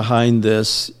get behind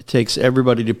this. It takes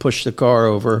everybody to push the car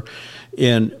over.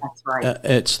 And that's right.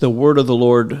 It's the word of the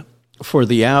Lord for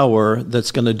the hour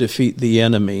that's going to defeat the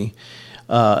enemy.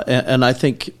 And I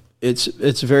think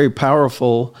it's very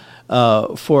powerful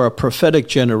for a prophetic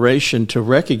generation to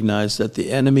recognize that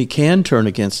the enemy can turn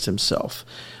against himself.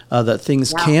 That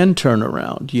things can turn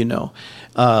around,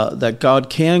 that God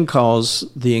can cause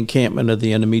the encampment of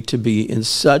the enemy to be in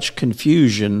such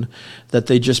confusion that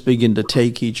they just begin to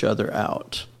take each other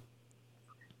out.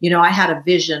 I had a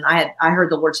vision. I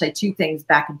heard the Lord say two things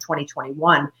back in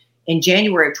 2021. in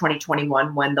January of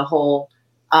 2021, when the whole,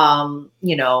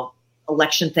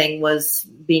 election thing was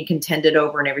being contended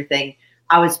over and everything,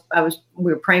 we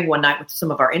were praying one night with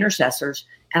some of our intercessors,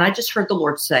 and I just heard the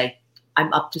Lord say,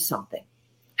 I'm up to something.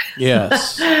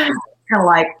 Yes. Kind of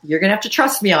like, you're going to have to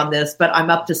trust me on this, but I'm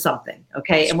up to something.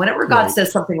 Okay. And whenever God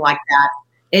says something like that,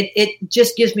 it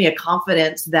just gives me a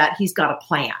confidence that he's got a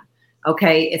plan.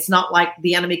 Okay. It's not like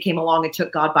the enemy came along and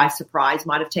took God by surprise,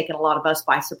 might have taken a lot of us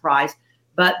by surprise,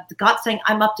 but God's saying,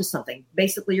 I'm up to something.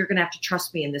 Basically, you're going to have to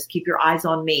trust me in this. Keep your eyes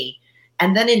on me.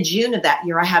 And then in June of that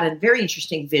year, I had a very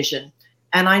interesting vision,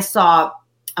 and I saw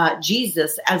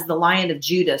Jesus as the Lion of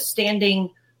Judah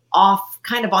standing off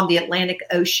kind of on the Atlantic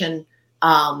Ocean,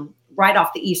 right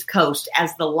off the East Coast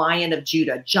as the Lion of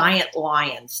Judah, giant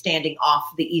lion standing off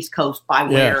the East Coast by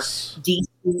where DC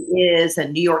is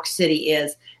and New York City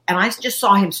is. And I just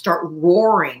saw him start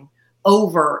roaring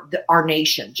over our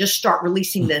nation, just start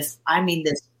releasing this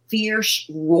fierce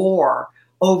roar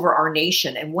over our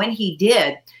nation. And when he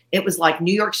did, it was like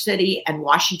New York City and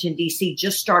Washington, D.C.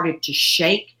 just started to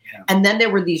shake. Yeah. And then there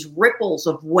were these ripples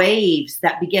of waves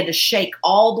that began to shake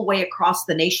all the way across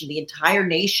the nation. The entire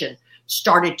nation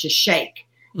started to shake.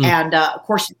 And of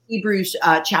course, in Hebrews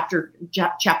chapter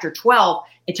 12,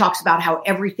 it talks about how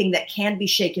everything that can be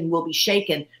shaken will be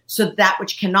shaken, so that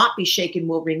which cannot be shaken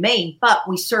will remain. But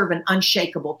we serve an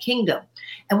unshakable kingdom.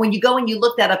 And when you go and you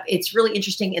look that up, it's really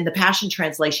interesting. In the Passion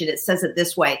Translation, it says it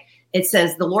this way. It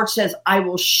says, the Lord says, I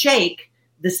will shake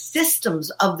the systems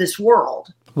of this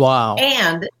world. Wow.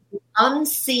 And the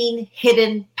unseen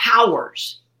hidden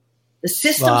powers, the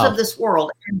systems of this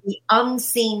world and the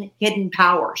unseen hidden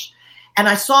powers. And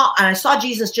I saw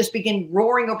Jesus just begin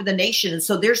roaring over the nation. And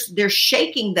so there's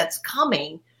shaking that's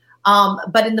coming.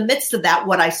 But in the midst of that,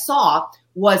 what I saw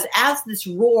was, as this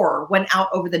roar went out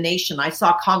over the nation, I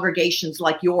saw congregations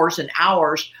like yours and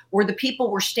ours, where the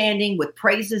people were standing with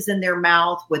praises in their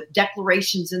mouth, with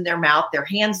declarations in their mouth, their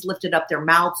hands lifted up, their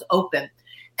mouths open.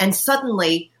 And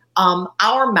suddenly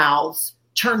our mouths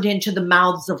turned into the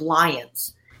mouths of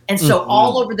lions. And so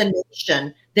all over the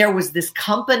nation, there was this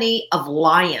company of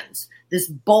lions, this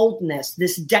boldness,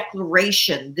 this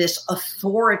declaration, this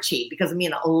authority, because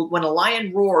when a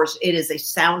lion roars, it is a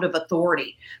sound of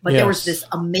authority. But there was this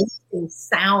amazing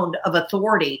sound of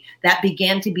authority that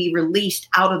began to be released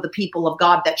out of the people of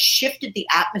God that shifted the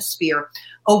atmosphere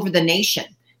over the nation.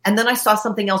 And then I saw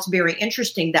something else very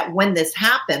interesting, that when this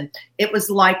happened, it was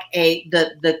like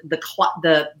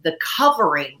the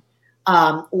covering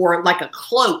or like a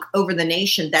cloak over the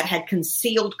nation that had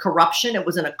concealed corruption. It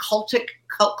was an occultic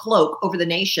cloak over the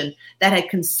nation that had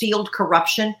concealed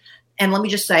corruption. And let me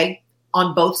just say,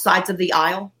 on both sides of the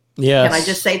aisle. Yes. Can I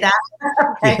just say that?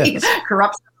 Okay. Yes.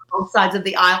 Corruption on both sides of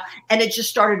the aisle. And it just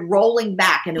started rolling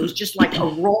back. And it was just like a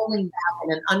rolling back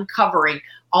and an uncovering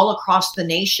all across the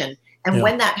nation. And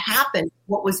when that happened,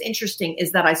 what was interesting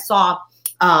is that I saw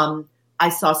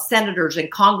senators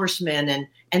and congressmen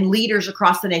and leaders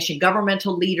across the nation,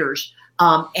 governmental leaders,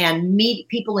 and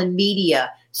people in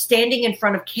media standing in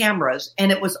front of cameras.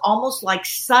 And it was almost like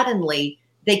suddenly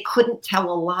they couldn't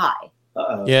tell a lie.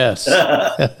 Uh-oh. Yes.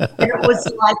 and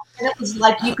it was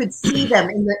like you could see them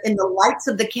in the lights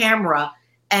of the camera,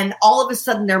 and all of a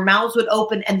sudden their mouths would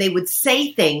open and they would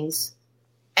say things.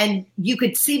 And you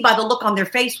could see by the look on their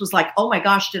face was like, oh my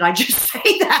gosh, did I just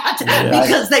say that? Yeah.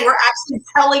 Because they were actually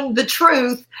telling the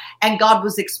truth, and God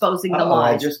was exposing the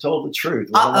lies. I just told the truth.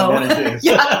 What am I going to do?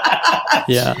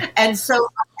 Yeah. And so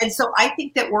I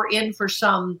think that we're in for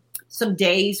some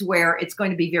days where it's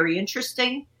going to be very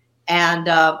interesting. And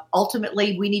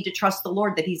ultimately, we need to trust the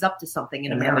Lord that he's up to something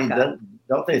in America.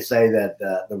 Don't they say that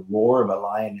the roar of a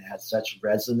lion has such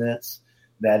resonance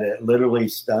that it literally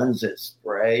stuns its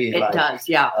prey? It does,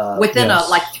 yeah. Within a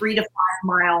 3 to 5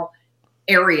 mile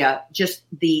area, just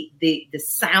the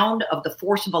sound of the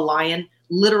force of a lion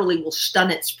literally will stun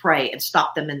its prey and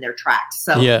stop them in their tracks.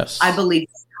 So I believe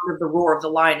the sound of the roar of the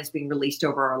lion is being released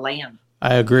over our land.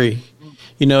 I agree.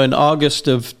 In August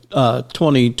of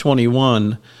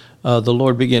 2021, the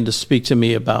Lord began to speak to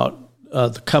me about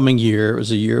the coming year. It was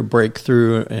a year of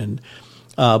breakthrough,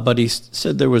 but he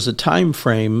said there was a time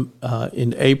frame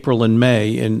in April and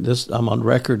May, and this I'm on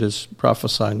record as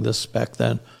prophesying this back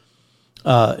then,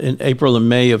 in April and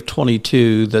May of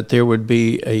 22, that there would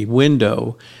be a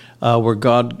window where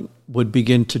God would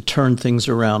begin to turn things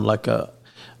around, like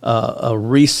a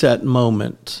reset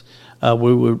moment,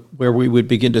 where we would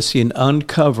begin to see an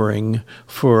uncovering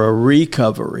for a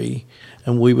recovery,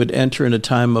 and we would enter in a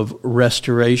time of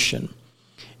restoration.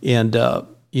 And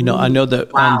I know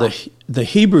that on the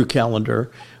Hebrew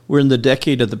calendar, we're in the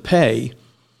decade of the pay,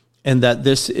 and that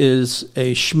this is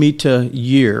a Shemitah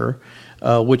year,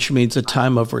 which means a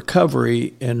time of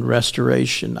recovery and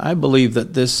restoration. I believe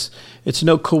that it's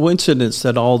no coincidence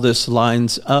that all this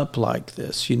lines up like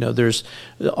this. There's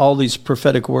all these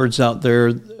prophetic words out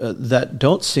there that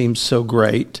don't seem so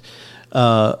great,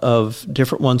 of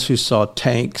different ones who saw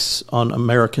tanks on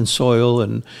American soil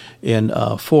and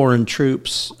foreign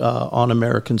troops on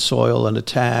American soil, and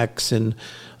attacks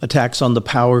on the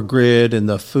power grid and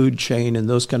the food chain and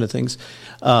those kind of things,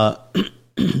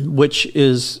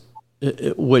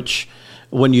 which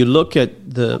when you look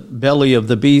at the belly of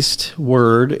the beast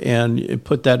word and you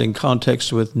put that in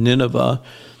context with Nineveh,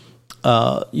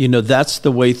 that's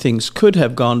the way things could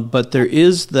have gone. But there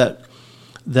is that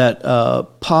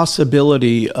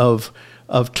possibility of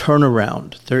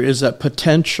turnaround. There is that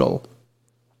potential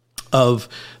of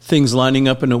things lining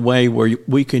up in a way where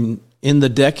we can, in the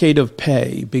decade of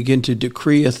pay, begin to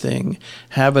decree a thing,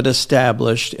 have it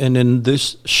established, and in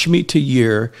this Shemitah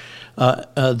year,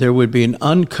 there would be an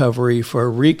uncovery for a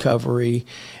recovery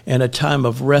and a time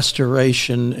of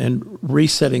restoration and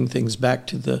resetting things back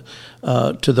to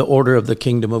the order of the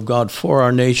kingdom of God for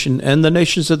our nation and the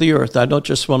nations of the earth. I don't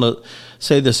just want to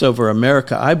say this over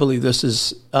America. I believe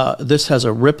this has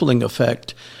a rippling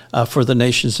effect for the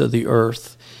nations of the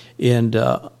earth. And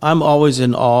I'm always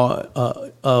in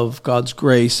awe of God's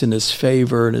grace and His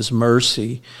favor and His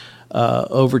mercy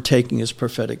overtaking His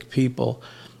prophetic people.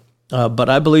 But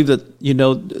I believe that,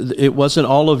 it wasn't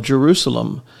all of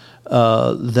Jerusalem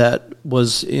that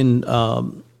was in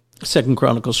 2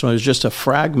 Chronicles. It was just a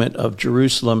fragment of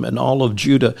Jerusalem and all of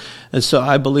Judah. And so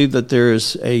I believe that there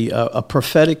is a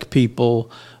prophetic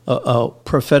people, a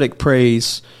prophetic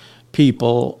praise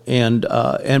people, and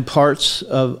parts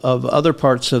of other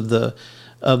parts of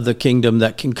the kingdom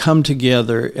that can come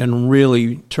together and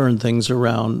really turn things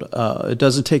around. It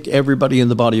doesn't take everybody in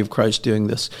the body of Christ doing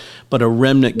this, but a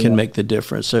remnant can make the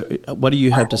difference. So what do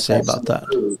you have to say about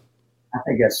that? I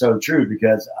think that's so true,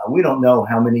 because we don't know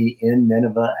how many in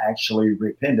Nineveh actually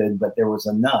repented, but there was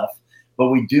enough.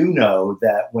 But we do know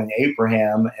that when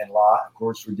Abraham and Lot, of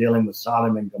course, were dealing with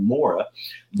Sodom and Gomorrah,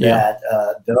 that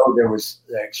though there was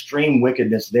extreme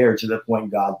wickedness there to the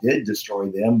point God did destroy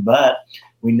them, but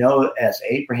we know as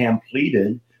Abraham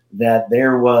pleaded that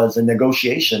there was a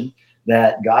negotiation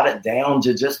that got it down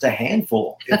to just a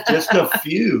handful. If just a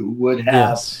few would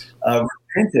have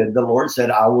repented, the Lord said,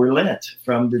 "I will relent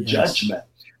from the judgment."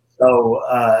 So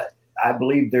I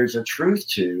believe there's a truth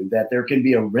to that. There can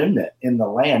be a remnant in the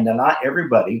land. And not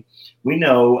everybody. We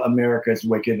know America is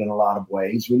wicked in a lot of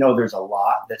ways. We know there's a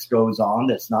lot that goes on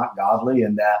that's not godly,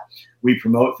 and that we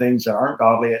promote things that aren't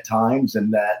godly at times,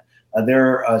 and that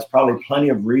there is probably plenty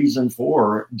of reason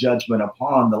for judgment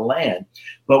upon the land.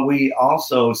 But we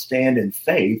also stand in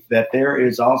faith that there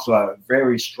is also a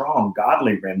very strong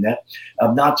godly remnant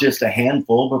of not just a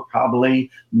handful, but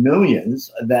probably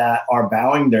millions that are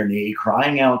bowing their knee,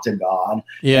 crying out to God,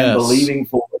 and believing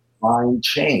for divine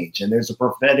change. And there's a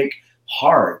prophetic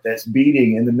heart that's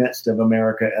beating in the midst of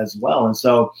America as well. And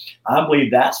so I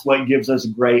believe that's what gives us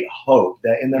great hope,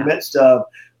 that in the midst of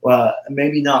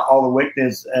maybe not all the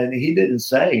wickedness, and he didn't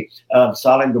say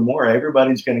Sodom and Gomorrah,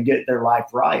 everybody's going to get their life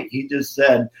right. He just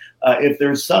said, if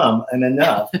there's some and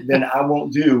enough, then I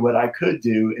won't do what I could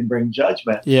do and bring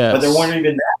judgment. But there weren't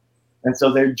even that. And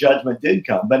so their judgment did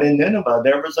come. But in Nineveh,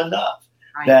 there was enough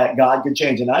that God could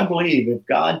change. And I believe if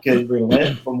God could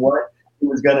relent from what He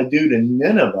was going to do to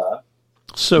Nineveh,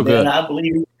 then I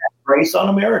believe He has grace on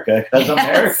America, because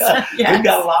America, we've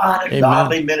got a lot of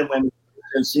godly men and women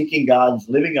and seeking God's,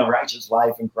 living a righteous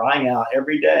life and crying out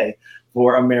every day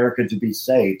for America to be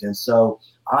saved. And so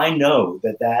I know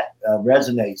that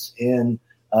resonates in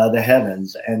the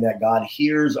heavens, and that God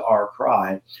hears our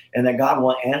cry, and that God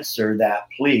will answer that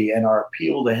plea and our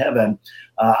appeal to heaven.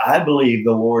 I believe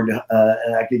the Lord,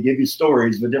 I could give you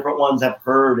stories, but different ones have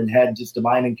heard and had just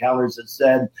divine encounters that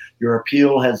said, your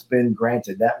appeal has been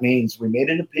granted. That means we made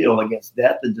an appeal against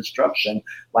death and destruction,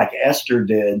 like Esther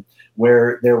did,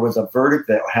 where there was a verdict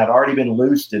that had already been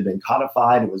loosed, had been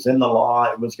codified, it was in the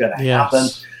law, it was going to happen.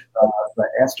 But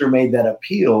Esther made that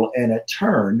appeal, and it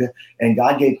turned, and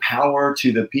God gave power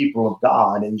to the people of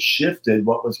God and shifted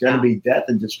what was going to be death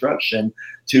and destruction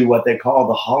to what they call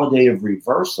the holiday of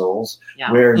reversals,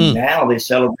 where now they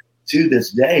celebrate to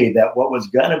this day that what was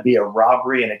going to be a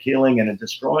robbery and a killing and a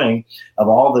destroying of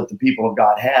all that the people of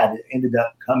God had ended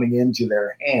up coming into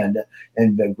their hand,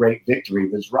 and the great victory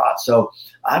was wrought. So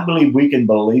I believe we can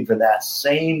believe for that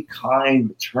same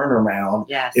kind of turnaround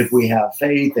if we have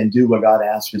faith and do what God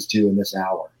asks us to in this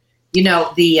hour. You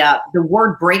know, the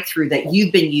word breakthrough that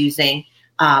you've been using,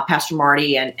 Pastor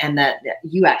Marty, and that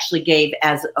you actually gave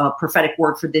as a prophetic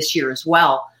word for this year as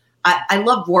well. I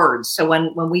love words. So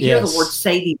when we hear Yes. the word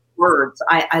say these words,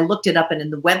 I looked it up, and in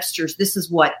the Webster's, this is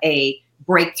what a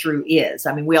breakthrough is.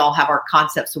 I mean, we all have our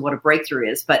concepts of what a breakthrough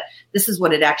is, but this is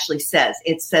what it actually says.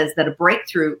 It says that a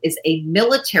breakthrough is a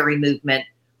military movement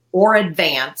or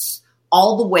advance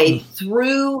all the way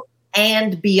through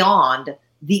and beyond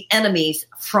the enemy's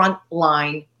front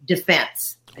line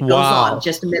defense. It goes on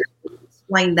just a minute to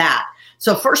explain that.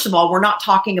 So first of all, we're not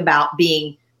talking about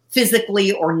being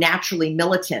physically or naturally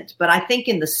militant, but I think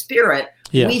in the spirit,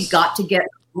 we've got to get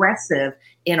aggressive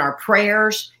in our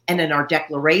prayers and in our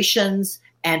declarations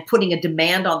and putting a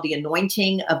demand on the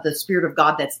anointing of the Spirit of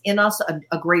God that's in us,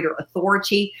 a greater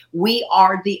authority. We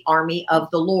are the army of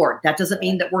the Lord. That doesn't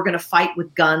mean that we're going to fight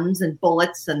with guns and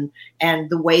bullets and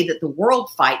the way that the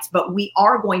world fights, but we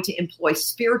are going to employ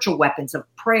spiritual weapons of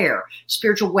prayer,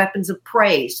 spiritual weapons of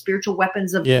praise, spiritual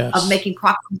weapons of making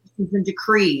proclamations and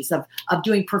decrees, of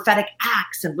doing prophetic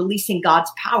acts and releasing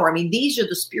God's power. I mean, these are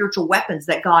the spiritual weapons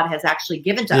that God has actually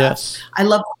given to us. I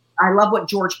love what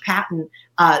George Patton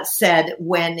said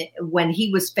when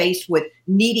he was faced with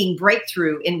needing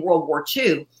breakthrough in World War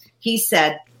II. He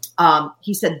said,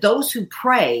 those who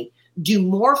pray do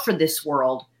more for this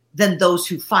world than those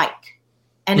who fight.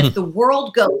 And if the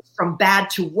world goes from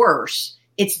bad to worse,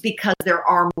 it's because there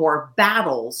are more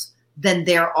battles than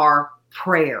there are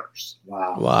prayers.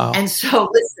 Wow. And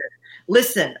so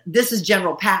listen, this is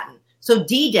General Patton. So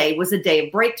D-Day was a day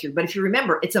of breakthrough. But if you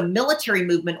remember, it's a military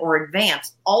movement or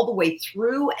advance all the way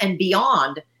through and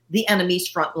beyond the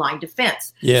enemy's frontline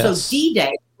defense. So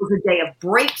D-Day was a day of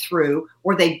breakthrough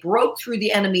where they broke through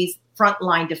the enemy's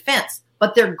frontline defense.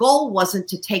 But their goal wasn't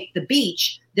to take the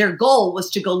beach. Their goal was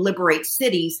to go liberate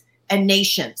cities and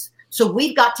nations. So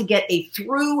we've got to get a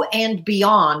through and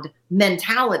beyond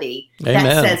mentality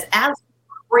that says, as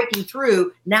breaking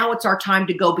through, now it's our time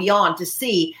to go beyond, to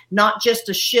see not just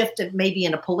a shift maybe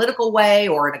in a political way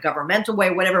or in a governmental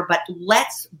way, whatever, but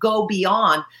let's go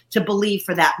beyond to believe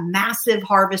for that massive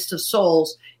harvest of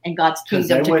souls and God's kingdom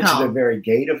to come. They went to the very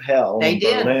gate of hell in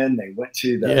Berlin. They went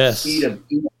to the seat of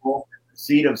evil, the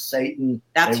seat of Satan.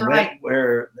 That's right. Went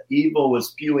where the evil was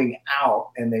spewing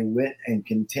out, and they went and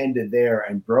contended there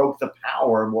and broke the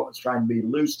power of what was trying to be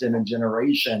loosed in a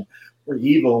generation where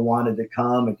evil wanted to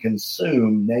come and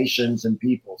consume nations and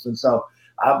peoples. And so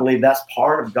I believe that's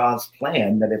part of God's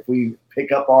plan, that if we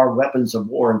pick up our weapons of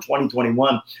war in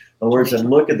 2021, the Lord said,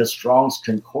 look at the Strong's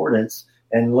Concordance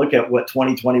and look at what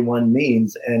 2021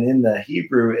 means. And in the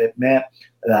Hebrew, it meant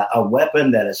a weapon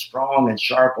that is strong and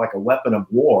sharp, like a weapon of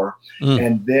war.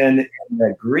 And then in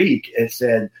the Greek, it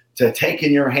said to take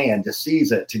in your hand, to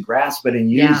seize it, to grasp it and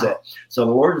use it. So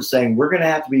the Lord is saying we're going to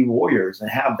have to be warriors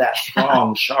and have that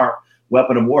strong, sharp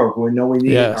weapon of war. We know we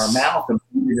need it in our mouth and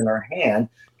we need it in our hand,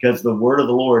 because the word of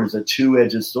the Lord is a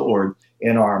two-edged sword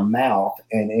in our mouth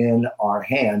and in our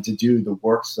hand to do the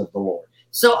works of the Lord.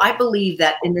 So I believe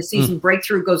that in this season,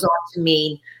 breakthrough goes on to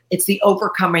mean it's the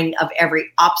overcoming of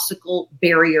every obstacle,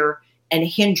 barrier, and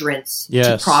hindrance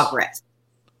to progress.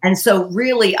 And so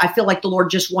really, I feel like the Lord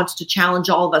just wants to challenge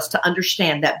all of us to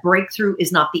understand that breakthrough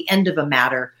is not the end of a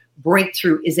matter.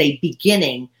 Breakthrough is a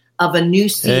beginning of a new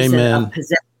season of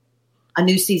possession, a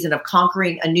new season of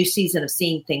conquering, a new season of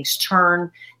seeing things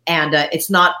turn. And it's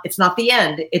not the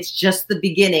end. It's just the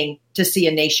beginning to see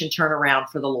a nation turn around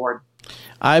for the Lord.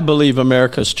 I believe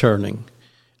America's turning.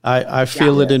 I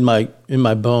feel it in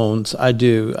my bones. I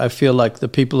do. I feel like the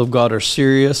people of God are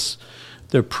serious.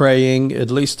 They're praying. At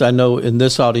least I know in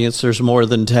this audience there's more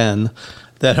than 10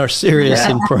 that are serious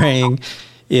in praying.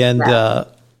 And,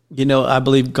 I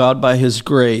believe God, by His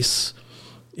grace,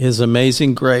 His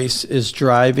amazing grace, is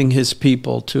driving His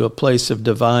people to a place of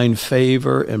divine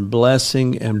favor and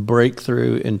blessing and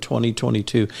breakthrough in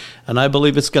 2022. And I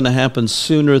believe it's going to happen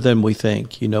sooner than we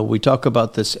think. We talk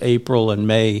about this April and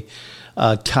May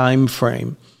time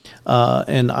frame.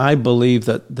 And I believe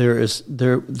that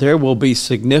there will be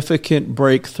significant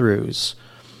breakthroughs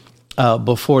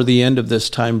before the end of this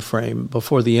time frame,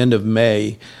 before the end of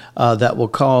May, that will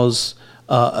cause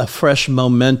a fresh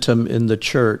momentum in the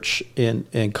church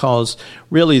and cause,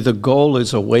 really, the goal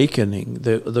is awakening.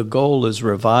 The goal is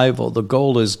revival. The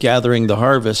goal is gathering the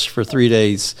harvest for 3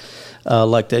 days,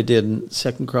 like they did in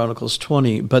 2 Chronicles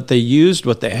 20. But they used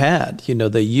what they had.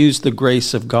 They used the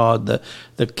grace of God,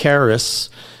 the charis,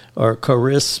 or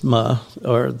charisma,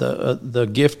 or the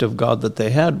gift of God that they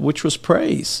had, which was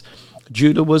praise.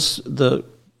 Judah was the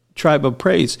tribe of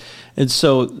praise. And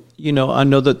so, I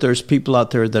know that there's people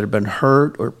out there that have been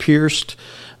hurt or pierced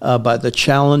by the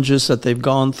challenges that they've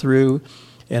gone through.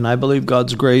 And I believe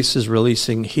God's grace is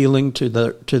releasing healing to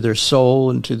their soul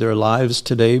and to their lives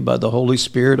today by the Holy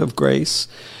Spirit of grace.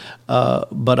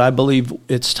 But I believe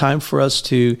it's time for us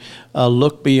to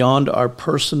look beyond our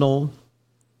personal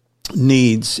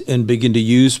needs and begin to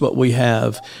use what we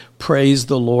have. Praise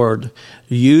the Lord.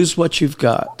 Use what you've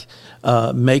got.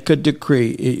 Make a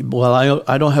decree. Well,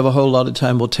 I don't have a whole lot of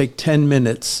time. We'll take 10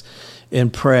 minutes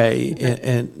and pray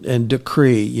and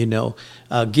decree,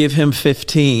 give him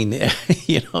 15,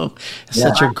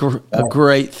 such a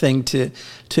great thing to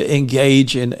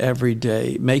engage in every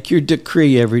day. Make your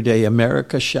decree every day.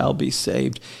 America shall be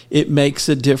saved. It makes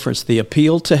a difference. The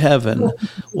appeal to heaven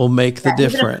will make the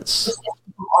difference.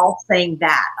 All saying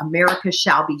that America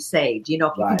shall be saved. If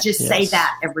you could just say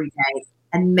that every day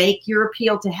and make your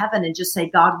appeal to heaven and just say,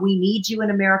 God, we need you in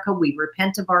America. We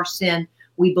repent of our sin.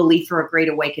 We believe for a great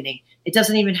awakening. It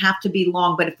doesn't even have to be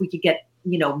long, but if we could get,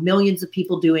 millions of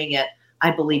people doing it,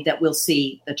 I believe that we'll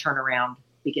see the turnaround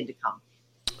begin to come.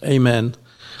 Amen.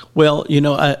 Well,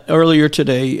 earlier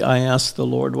today, I asked the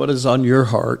Lord, what is on your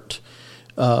heart?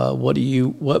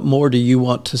 What more do you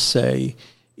want to say?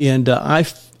 And I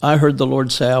heard the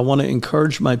Lord say, I want to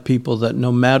encourage my people that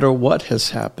no matter what has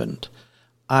happened,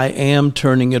 I am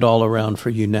turning it all around for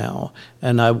you now,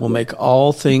 and I will make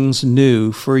all things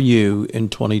new for you in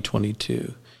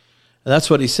 2022. That's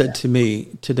what he said to me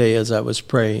today as I was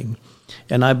praying,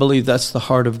 and I believe that's the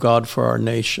heart of God for our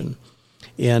nation.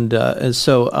 And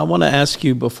so I want to ask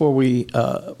you before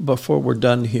we're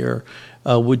done here,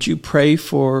 would you pray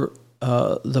for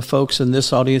the folks in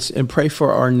this audience and pray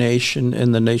for our nation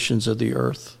and the nations of the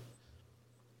earth?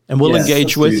 And we'll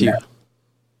engage with you.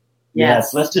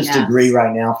 Yes, let's just agree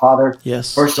right now, Father.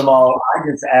 Yes. First of all, I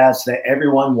just ask that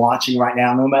everyone watching right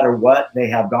now, no matter what they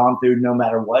have gone through, no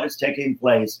matter what is taking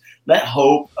place, let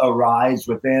hope arise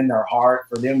within their heart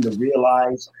for them to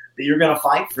realize that you're going to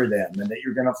fight for them and that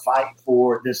you're going to fight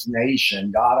for this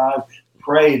nation. God, I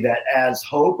pray that as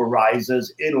hope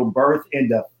arises, it'll birth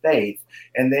into faith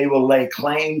and they will lay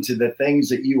claim to the things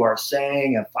that you are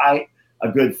saying and fight a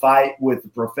good fight with the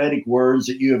prophetic words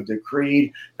that you have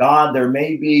decreed. God, there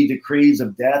may be decrees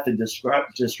of death and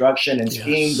destruction and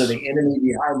schemes of the enemy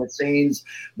behind the scenes,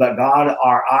 but God,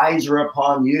 our eyes are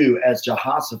upon you, as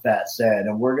Jehoshaphat said,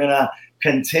 and we're going to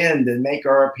contend and make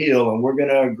our appeal, and we're going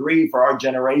to agree for our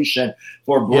generation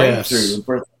for breakthrough,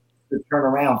 for to turn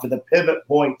around, for the pivot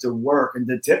point to work and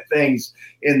to tip things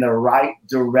in the right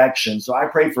direction. So I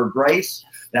pray for grace.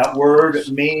 That word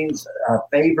means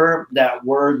favor. That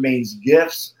word means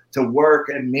gifts to work.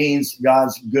 It means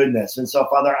God's goodness. And so,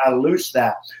 Father, I loose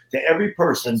that to every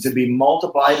person to be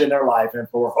multiplied in their life and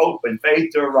for hope and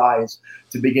faith to arise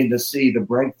to begin to see the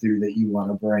breakthrough that you want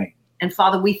to bring. And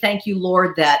Father, we thank you,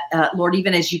 Lord, that, Lord,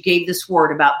 even as you gave this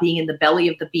word about being in the belly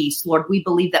of the beast, Lord, we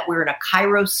believe that we're in a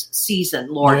Kairos season,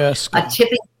 Lord, a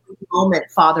tipping moment,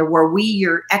 Father, where we,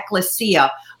 your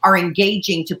ecclesia, are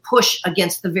engaging to push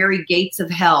against the very gates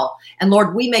of hell. And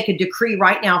Lord, we make a decree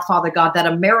right now, Father God, that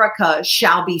America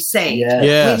shall be saved.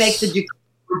 We make the decree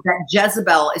that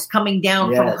Jezebel is coming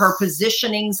down from her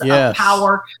positionings of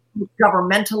power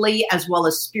governmentally as well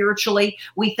as spiritually.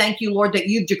 We thank you, Lord, that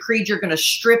you've decreed you're going to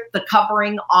strip the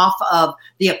covering off of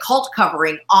the occult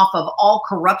covering off of all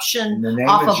corruption,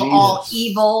 off of all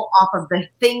evil, off of the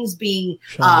things being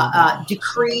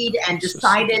decreed and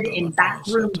decided in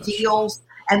backroom deals.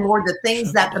 And Lord, the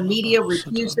things that the media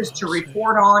refuses to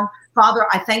report on. Father,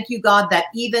 I thank you, God, that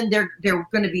even they're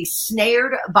going to be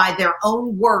snared by their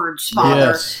own words,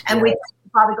 Father. And we thank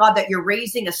you, Father God, that you're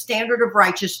raising a standard of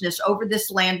righteousness over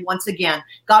this land once again.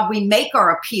 God, we make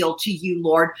our appeal to you,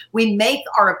 Lord. We make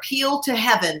our appeal to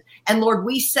heaven. And Lord,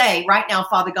 we say right now,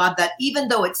 Father God, that even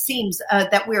though it seems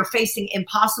that we are facing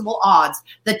impossible odds,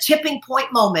 the tipping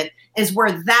point moment is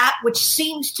where that which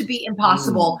seems to be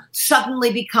impossible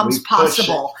suddenly becomes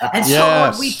possible. And so,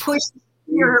 Lord, we push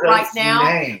here right now,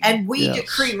 and we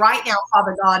decree right now,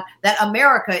 Father God, that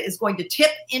America is going to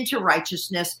tip into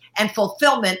righteousness and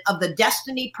fulfillment of the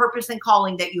destiny, purpose, and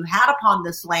calling that you had upon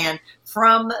this land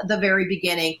from the very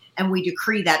beginning. And we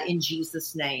decree that in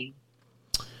Jesus' name.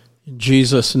 In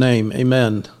Jesus' name,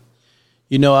 amen.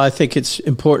 I think it's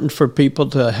important for people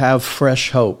to have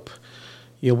fresh hope.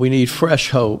 We need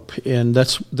fresh hope, and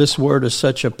this word is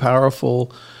such a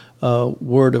powerful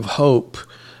word of hope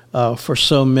for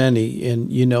so many.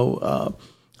 And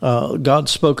God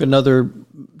spoke another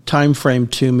time frame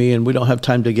to me, and we don't have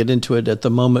time to get into it at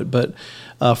the moment, but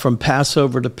from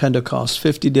Passover to Pentecost,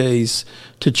 50 days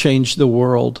to change the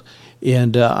world.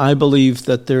 And I believe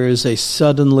that there is a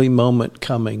suddenly moment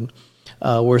coming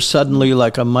where suddenly,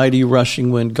 like a mighty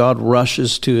rushing wind, God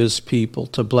rushes to his people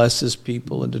to bless his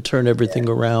people and to turn everything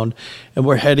around. And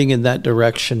we're heading in that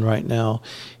direction right now.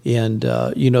 And,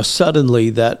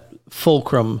 suddenly that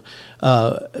fulcrum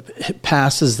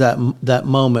passes that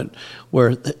moment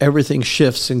where everything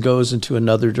shifts and goes into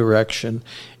another direction.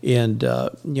 And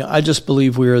I just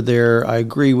believe we are there. I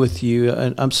agree with you,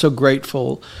 and I'm so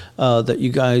grateful that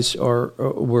you guys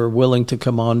were willing to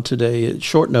come on today at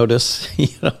short notice.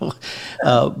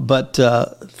 But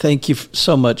thank you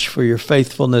so much for your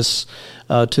faithfulness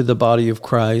to the body of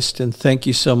Christ, and thank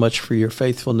you so much for your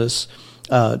faithfulness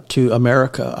to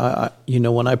America.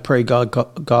 When I pray,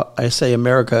 God, I say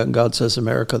America, and God says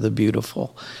America the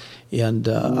beautiful. And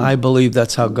I believe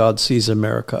that's how God sees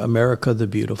America, America the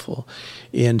beautiful.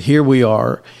 And here we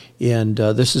are, and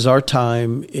this is our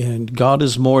time, and God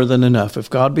is more than enough. If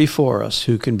God be for us,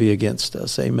 who can be against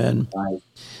us? Amen. Right.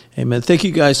 Amen. Thank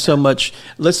you guys so much.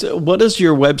 What is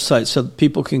your website so that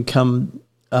people can come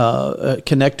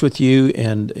connect with you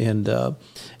and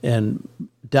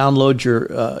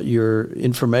download your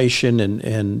information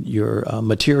and your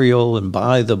material and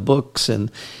buy the books? And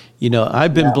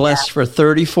I've been blessed for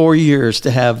 34 years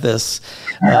to have this,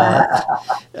 but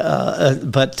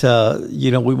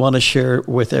we want to share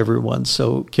with everyone.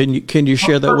 So can you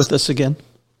share that with us again?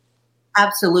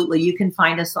 Absolutely. You can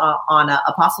find us on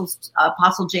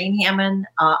Apostle Jane Hamon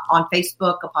on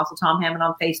Facebook, Apostle Tom Hamon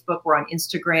on Facebook. We're on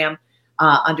Instagram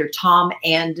under Tom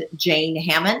and Jane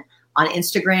Hamon on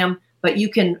Instagram. But you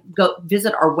can go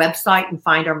visit our website and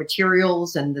find our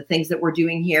materials and the things that we're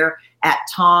doing here at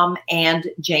Tom and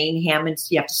Jane Hamon. So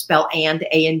you have to spell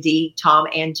A-N-D, Tom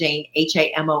and Jane,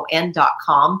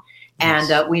 HAMON.com.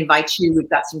 And we invite you. We've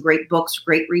got some great books,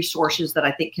 great resources that I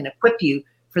think can equip you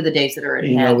for the days that are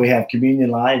ahead. We have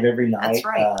Communion Live every night. That's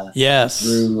right. Yes.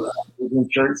 Through Vision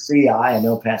Church CI. I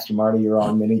know, Pastor Marty, you're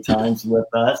on many times with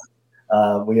us.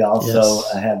 We also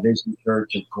have Vision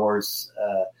Church, of course,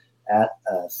 at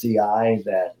CI,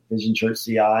 that Vision Church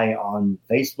CI on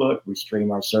Facebook. We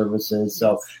stream our services.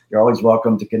 So you're always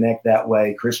welcome to connect that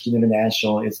way. Christian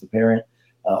International is the parent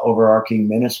overarching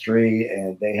ministry,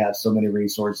 and they have so many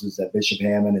resources that Bishop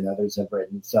Hamon and others have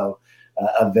written. So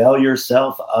avail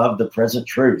yourself of the present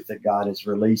truth that God is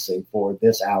releasing for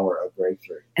this hour of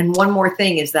breakthrough. And one more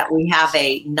thing is that we have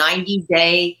a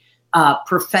 90-day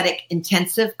prophetic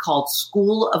intensive called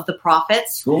School of the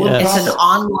Prophets. It's an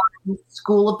online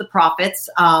School of the Prophets.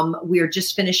 We are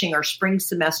just finishing our spring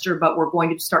semester, but we're going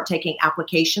to start taking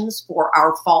applications for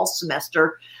our fall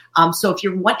semester. So if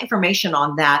you want information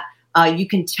on that, you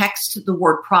can text the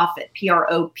word prophet,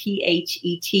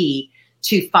 PROPHET,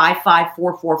 to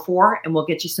 55444, and we'll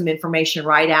get you some information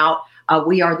right out.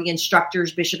 We are the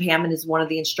instructors. Bishop Hamon is one of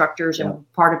the instructors, and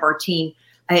part of our team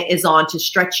is on to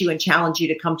stretch you and challenge you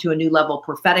to come to a new level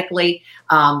prophetically.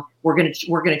 We're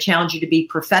gonna challenge you to be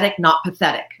prophetic, not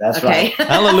pathetic. That's right.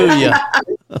 Hallelujah.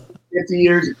 50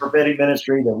 years of prophetic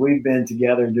ministry that we've been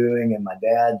together doing, and my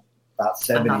dad about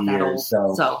 70 years.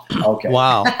 So okay.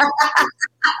 Wow.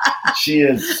 She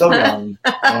is so young,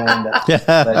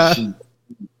 but she.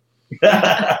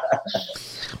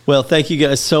 Well, thank you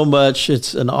guys so much.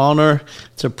 It's an honor.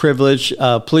 It's a privilege.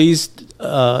 Please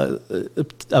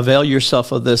avail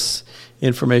yourself of this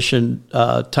information.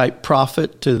 Type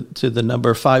prophet to the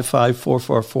number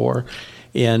 55444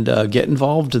 and get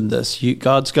involved in this.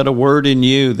 God's got a word in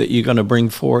you that you're going to bring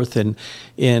forth and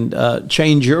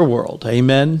change your world.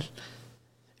 Amen.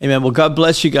 Amen. Well, God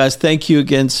bless you guys. Thank you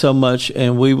again so much.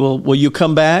 And will you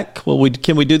come back?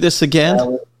 Can we do this again?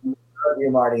 Love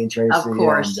you, Marty and Tracy. Of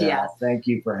course, and, yes. Thank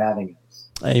you for having us.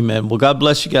 Amen. Well, God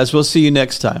bless you guys. We'll see you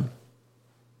next time.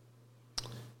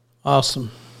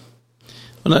 Awesome.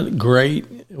 Wasn't that great?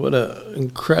 What an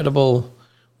incredible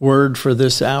word for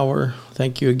this hour.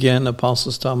 Thank you again,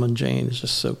 Apostles Tom and Jane. It's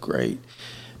just so great.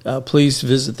 Please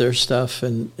visit their stuff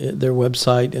and their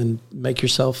website and make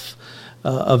yourself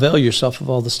avail yourself of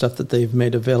all the stuff that they've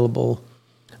made available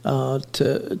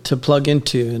to plug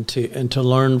into and to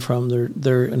learn from.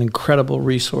 They're an incredible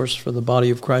resource for the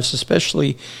body of Christ,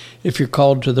 especially if you're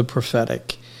called to the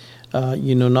prophetic.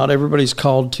 Not everybody's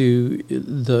called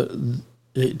to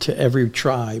every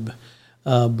tribe,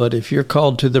 but if you're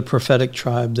called to the prophetic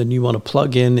tribe, then you want to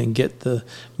plug in and get the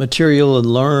material and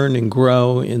learn and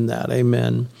grow in that.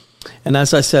 Amen. And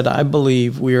as I said, I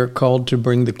believe we are called to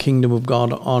bring the kingdom of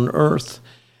God on earth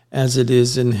as it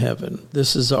is in heaven.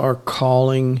 This is our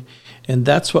calling, and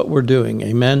that's what we're doing.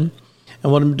 Amen.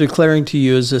 And what I'm declaring to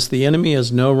you is this: the enemy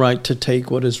has no right to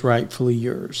take what is rightfully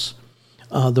yours.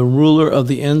 The ruler of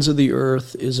the ends of the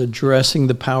earth is addressing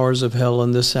the powers of hell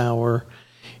in this hour,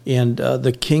 and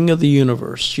the King of the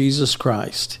universe, Jesus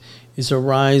Christ, is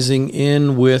arising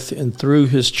in, with, and through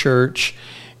his church,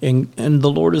 and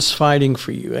the Lord is fighting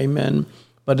for you. Amen.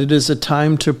 But it is a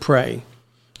time to pray.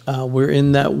 We're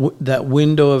in that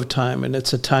window of time, and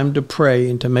it's a time to pray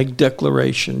and to make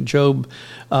declaration. Job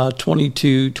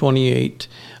 22:28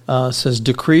 says,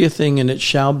 "Decree a thing, and it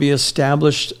shall be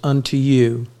established unto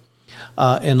you,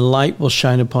 and light will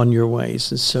shine upon your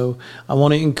ways." And so I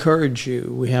want to encourage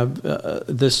you. We have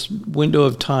this window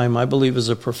of time, I believe, is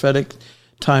a prophetic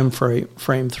time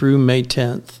frame through May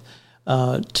 10th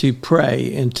to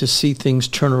pray and to see things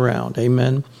turn around.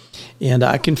 Amen. And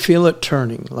I can feel it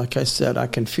turning. Like I said, I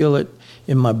can feel it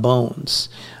in my bones.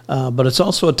 But it's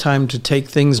also a time to take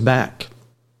things back.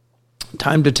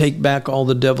 Time to take back all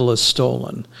the devil has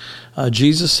stolen.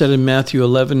 Jesus said in Matthew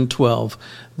 11:12,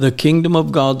 "The kingdom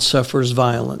of God suffers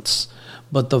violence,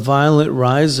 but the violent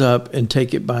rise up and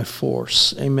take it by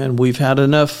force." Amen. We've had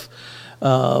enough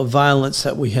violence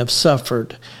that we have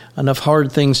suffered, enough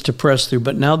hard things to press through,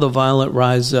 but now the violent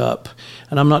rise up.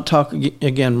 And I'm not talking,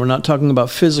 again, we're not talking about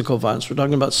physical violence. We're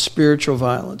talking about spiritual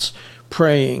violence,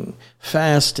 praying,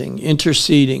 fasting,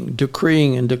 interceding,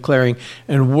 decreeing and declaring,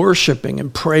 and worshiping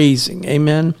and praising.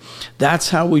 Amen. That's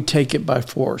how we take it by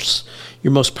force.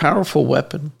 Your most powerful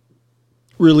weapon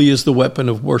really is the weapon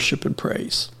of worship and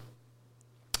praise.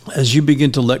 As you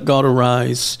begin to let God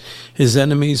arise, his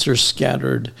enemies are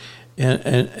scattered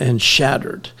and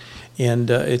shattered.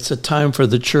 And it's a time for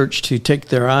the church to take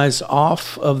their eyes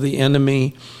off of the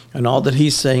enemy and all that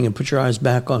he's saying and put your eyes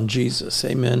back on Jesus.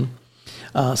 Amen.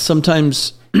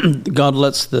 Sometimes God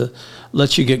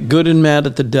lets you get good and mad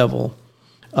at the devil,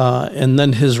 and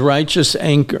then his righteous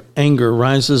anger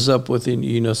rises up within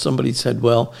you. You know, somebody said,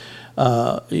 well,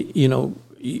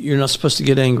 you're not supposed to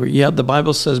get angry. Yeah, the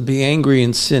Bible says, be angry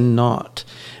and sin not.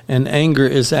 And anger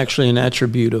is actually an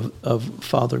attribute of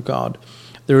Father God.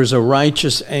 There is a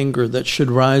righteous anger that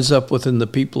should rise up within the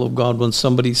people of God when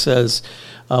somebody says,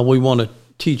 we want to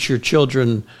teach your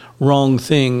children wrong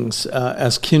things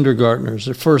as kindergartners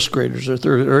or first graders or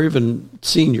third or even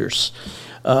seniors.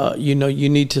 You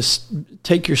need to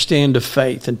take your stand of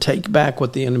faith and take back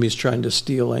what the enemy is trying to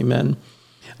steal. Amen.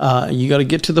 You got to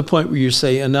get to the point where you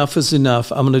say, enough is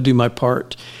enough. I'm going to do my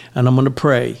part and I'm going to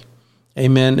pray.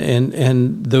 Amen.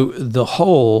 And the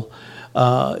whole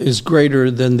is greater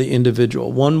than the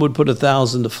individual. One would put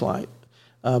 1,000 to flight,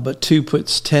 but two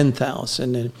puts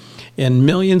 10,000. And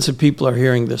millions of people are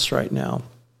hearing this right now.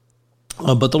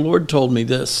 But the Lord told me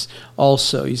this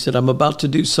also. He said, I'm about to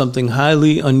do something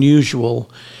highly unusual,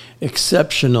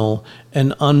 exceptional,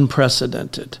 and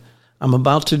unprecedented. I'm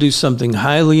about to do something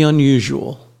highly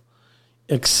unusual,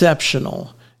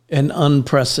 exceptional, and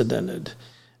unprecedented.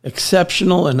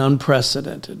 Exceptional and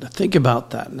unprecedented. Think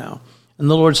about that now. And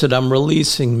the Lord said, I'm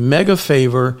releasing mega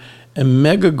favor and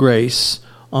mega grace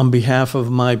on behalf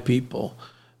of my people.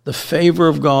 The favor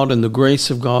of God and the grace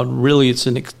of God, really it's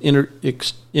an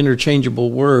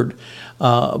interchangeable word,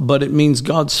 but it means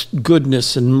God's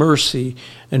goodness and mercy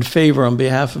and favor on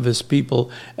behalf of his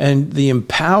people and the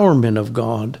empowerment of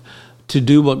God to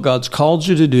do what God's called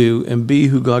you to do and be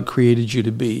who God created you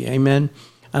to be. Amen?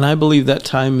 And I believe that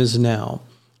time is now.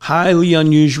 Highly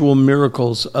unusual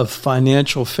miracles of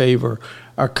financial favor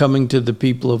are coming to the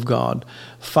people of God.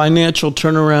 Financial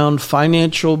turnaround,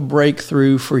 financial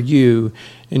breakthrough for you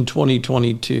in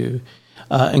 2022.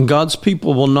 And God's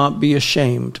people will not be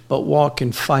ashamed, but walk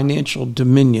in financial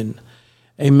dominion.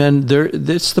 Amen.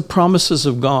 It's the promises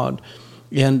of God.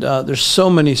 And there's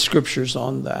so many scriptures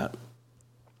on that.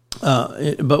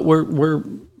 But we're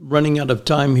running out of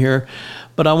time here.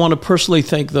 But I want to personally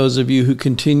thank those of you who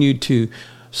continue to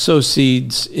sow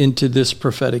seeds into this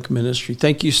prophetic ministry.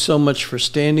 Thank you so much for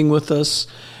standing with us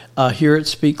here at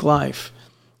Speak Life.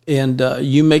 And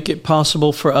you make it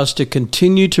possible for us to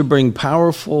continue to bring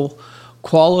powerful,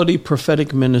 quality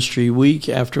prophetic ministry week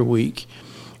after week.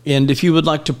 And if you would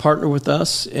like to partner with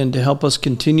us and to help us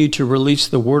continue to release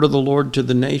the word of the Lord to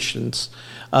the nations,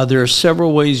 there are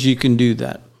several ways you can do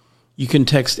that. You can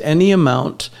text any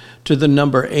amount to the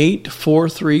number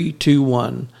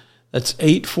 84321. That's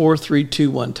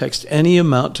 84321. Text any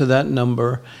amount to that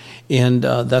number, and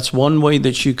that's one way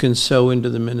that you can sow into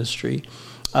the ministry.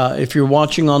 If you're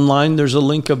watching online, there's a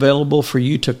link available for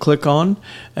you to click on,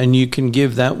 and you can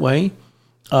give that way.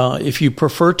 If you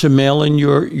prefer to mail in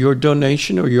your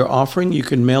donation or your offering, you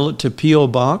can mail it to P.O.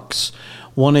 Box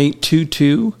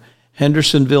 1822,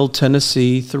 Hendersonville,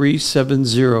 Tennessee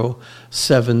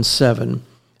 37077.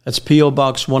 That's P.O.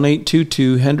 Box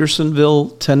 1822, Hendersonville,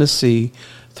 Tennessee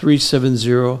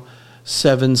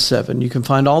 37077. You can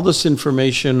find all this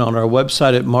information on our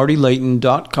website at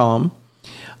martylayton.com.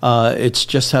 It's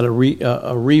just had a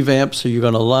revamp, so you're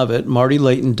going to love it,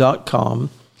 martylayton.com.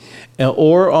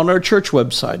 or on our church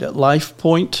website at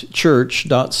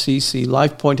lifepointchurch.cc.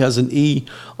 LifePoint has an E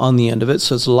on the end of it,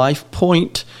 so it's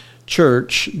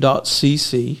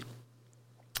lifepointchurch.cc.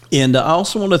 And I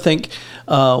also want to thank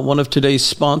one of today's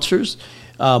sponsors,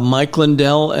 Mike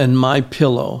Lindell and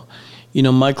MyPillow. You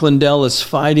know, Mike Lindell is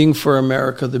fighting for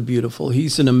America the Beautiful.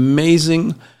 He's an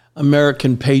amazing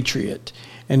American patriot,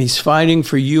 and he's fighting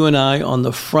for you and I on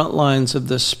the front lines of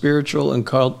this spiritual and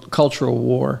cultural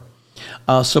war.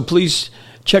 So please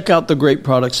check out the great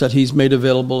products that he's made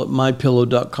available at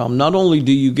mypillow.com. Not only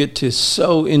do you get to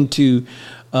sow into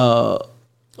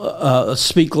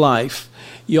Speak Life,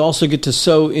 you also get to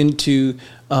sow into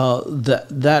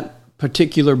that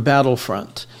particular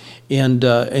battlefront,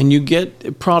 and you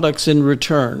get products in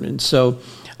return. And so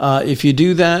if you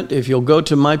do that, if you'll go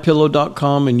to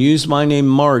mypillow.com and use my name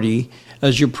Marty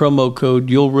as your promo code,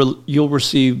 you'll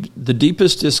receive the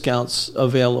deepest discounts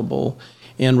available.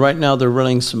 And right now they're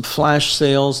running some flash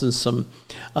sales and some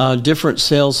different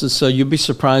sales. And so you'll be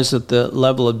surprised at the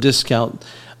level of discount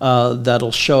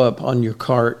that'll show up on your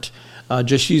cart.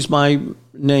 Just use my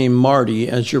name, Marty,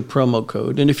 as your promo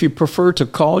code. And if you prefer to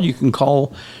call, you can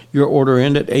call your order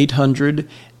in at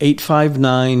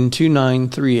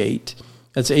 800-859-2938.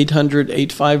 That's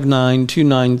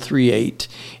 800-859-2938.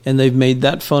 And they've made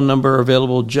that phone number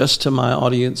available just to my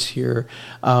audience here.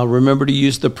 Remember to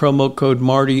use the promo code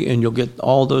Marty, and you'll get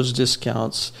all those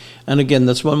discounts. And again,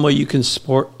 that's one way you can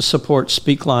support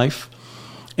Speak Life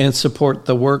and support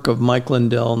the work of Mike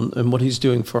Lindell and what he's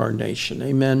doing for our nation.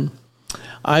 Amen.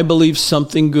 I believe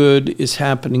something good is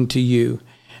happening to you,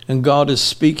 and God is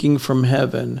speaking from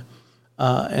heaven.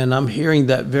 And I'm hearing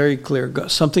that very clear.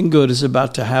 Something good is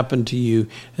about to happen to you,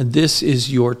 and this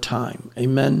is your time.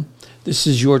 Amen? This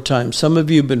is your time. Some of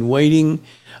you have been waiting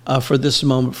for this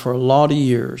moment for a lot of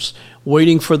years,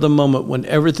 waiting for the moment when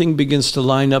everything begins to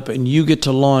line up and you get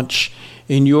to launch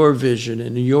in your vision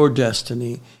and in your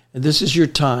destiny. And this is your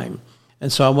time.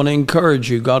 And so I want to encourage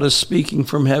you. God is speaking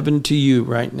from heaven to you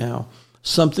right now.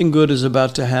 Something good is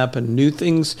about to happen. New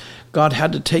things. God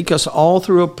had to take us all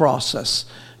through a process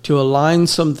to align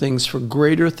some things for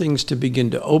greater things to begin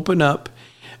to open up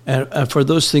and for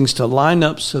those things to line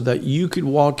up so that you could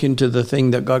walk into the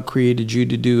thing that God created you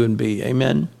to do and be.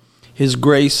 Amen? His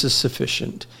grace is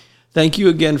sufficient. Thank you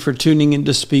again for tuning in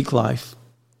to Speak Life.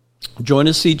 Join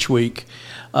us each week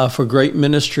for great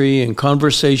ministry and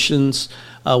conversations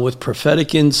with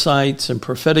prophetic insights and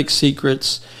prophetic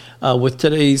secrets with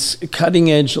today's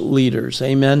cutting-edge leaders.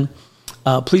 Amen?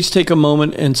 Please take a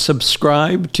moment and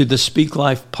subscribe to the Speak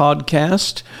Life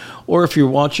podcast, or if you're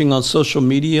watching on social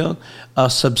media,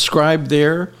 subscribe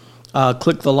there.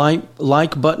 Click the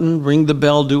like button, ring the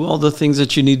bell, do all the things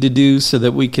that you need to do so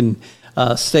that we can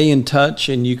stay in touch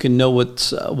and you can know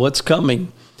what's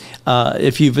coming.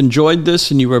 If you've enjoyed this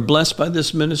and you were blessed by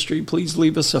this ministry, please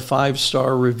leave us a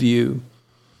 5-star review.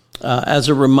 As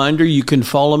a reminder, you can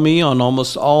follow me on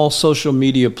almost all social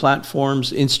media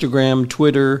platforms: Instagram,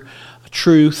 Twitter,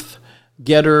 Truth,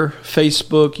 Getter,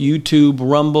 Facebook, YouTube,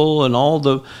 Rumble, and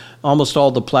almost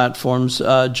all the platforms.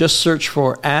 Just search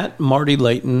for @Marty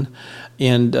Layton,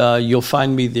 and you'll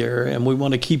find me there. And we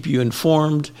want to keep you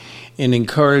informed and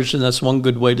encouraged, and that's one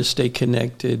good way to stay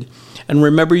connected. And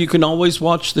remember, you can always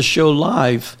watch the show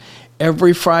live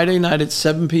every Friday night at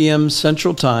 7 p.m.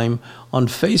 Central Time on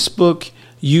Facebook,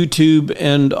 YouTube,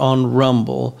 and on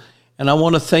Rumble. And I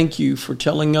want to thank you for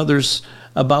telling others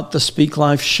about the Speak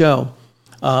Life show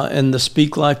and the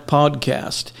Speak Life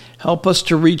podcast. Help us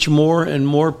to reach more and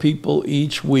more people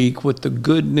each week with the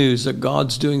good news that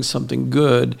God's doing something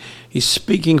good. He's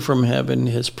speaking from heaven.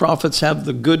 His prophets have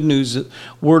the good news,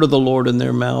 word of the Lord in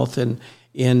their mouth, and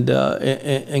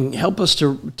help us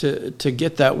to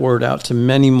get that word out to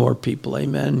many more people.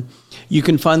 Amen. You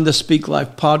can find the Speak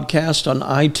Life podcast on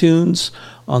iTunes,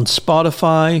 on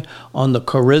Spotify, on the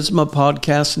Charisma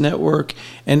Podcast Network,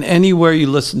 and anywhere you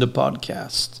listen to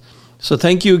podcasts. So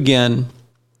thank you again.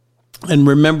 And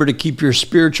remember to keep your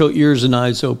spiritual ears and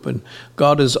eyes open.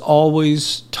 God is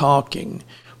always talking.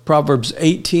 Proverbs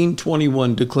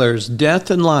 18:21 declares,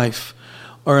 "Death and life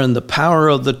are in the power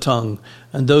of the tongue,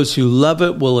 and those who love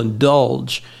it will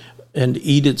indulge and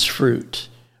eat its fruit."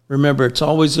 Remember, it's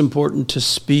always important to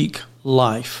speak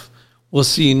life. We'll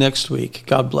see you next week.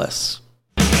 God bless.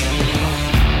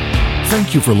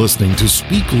 Thank you for listening to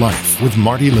Speak Life with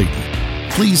Marty Layton.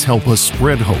 Please help us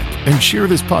spread hope and share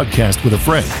this podcast with a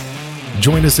friend.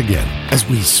 Join us again as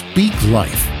we speak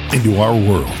life into our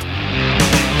world.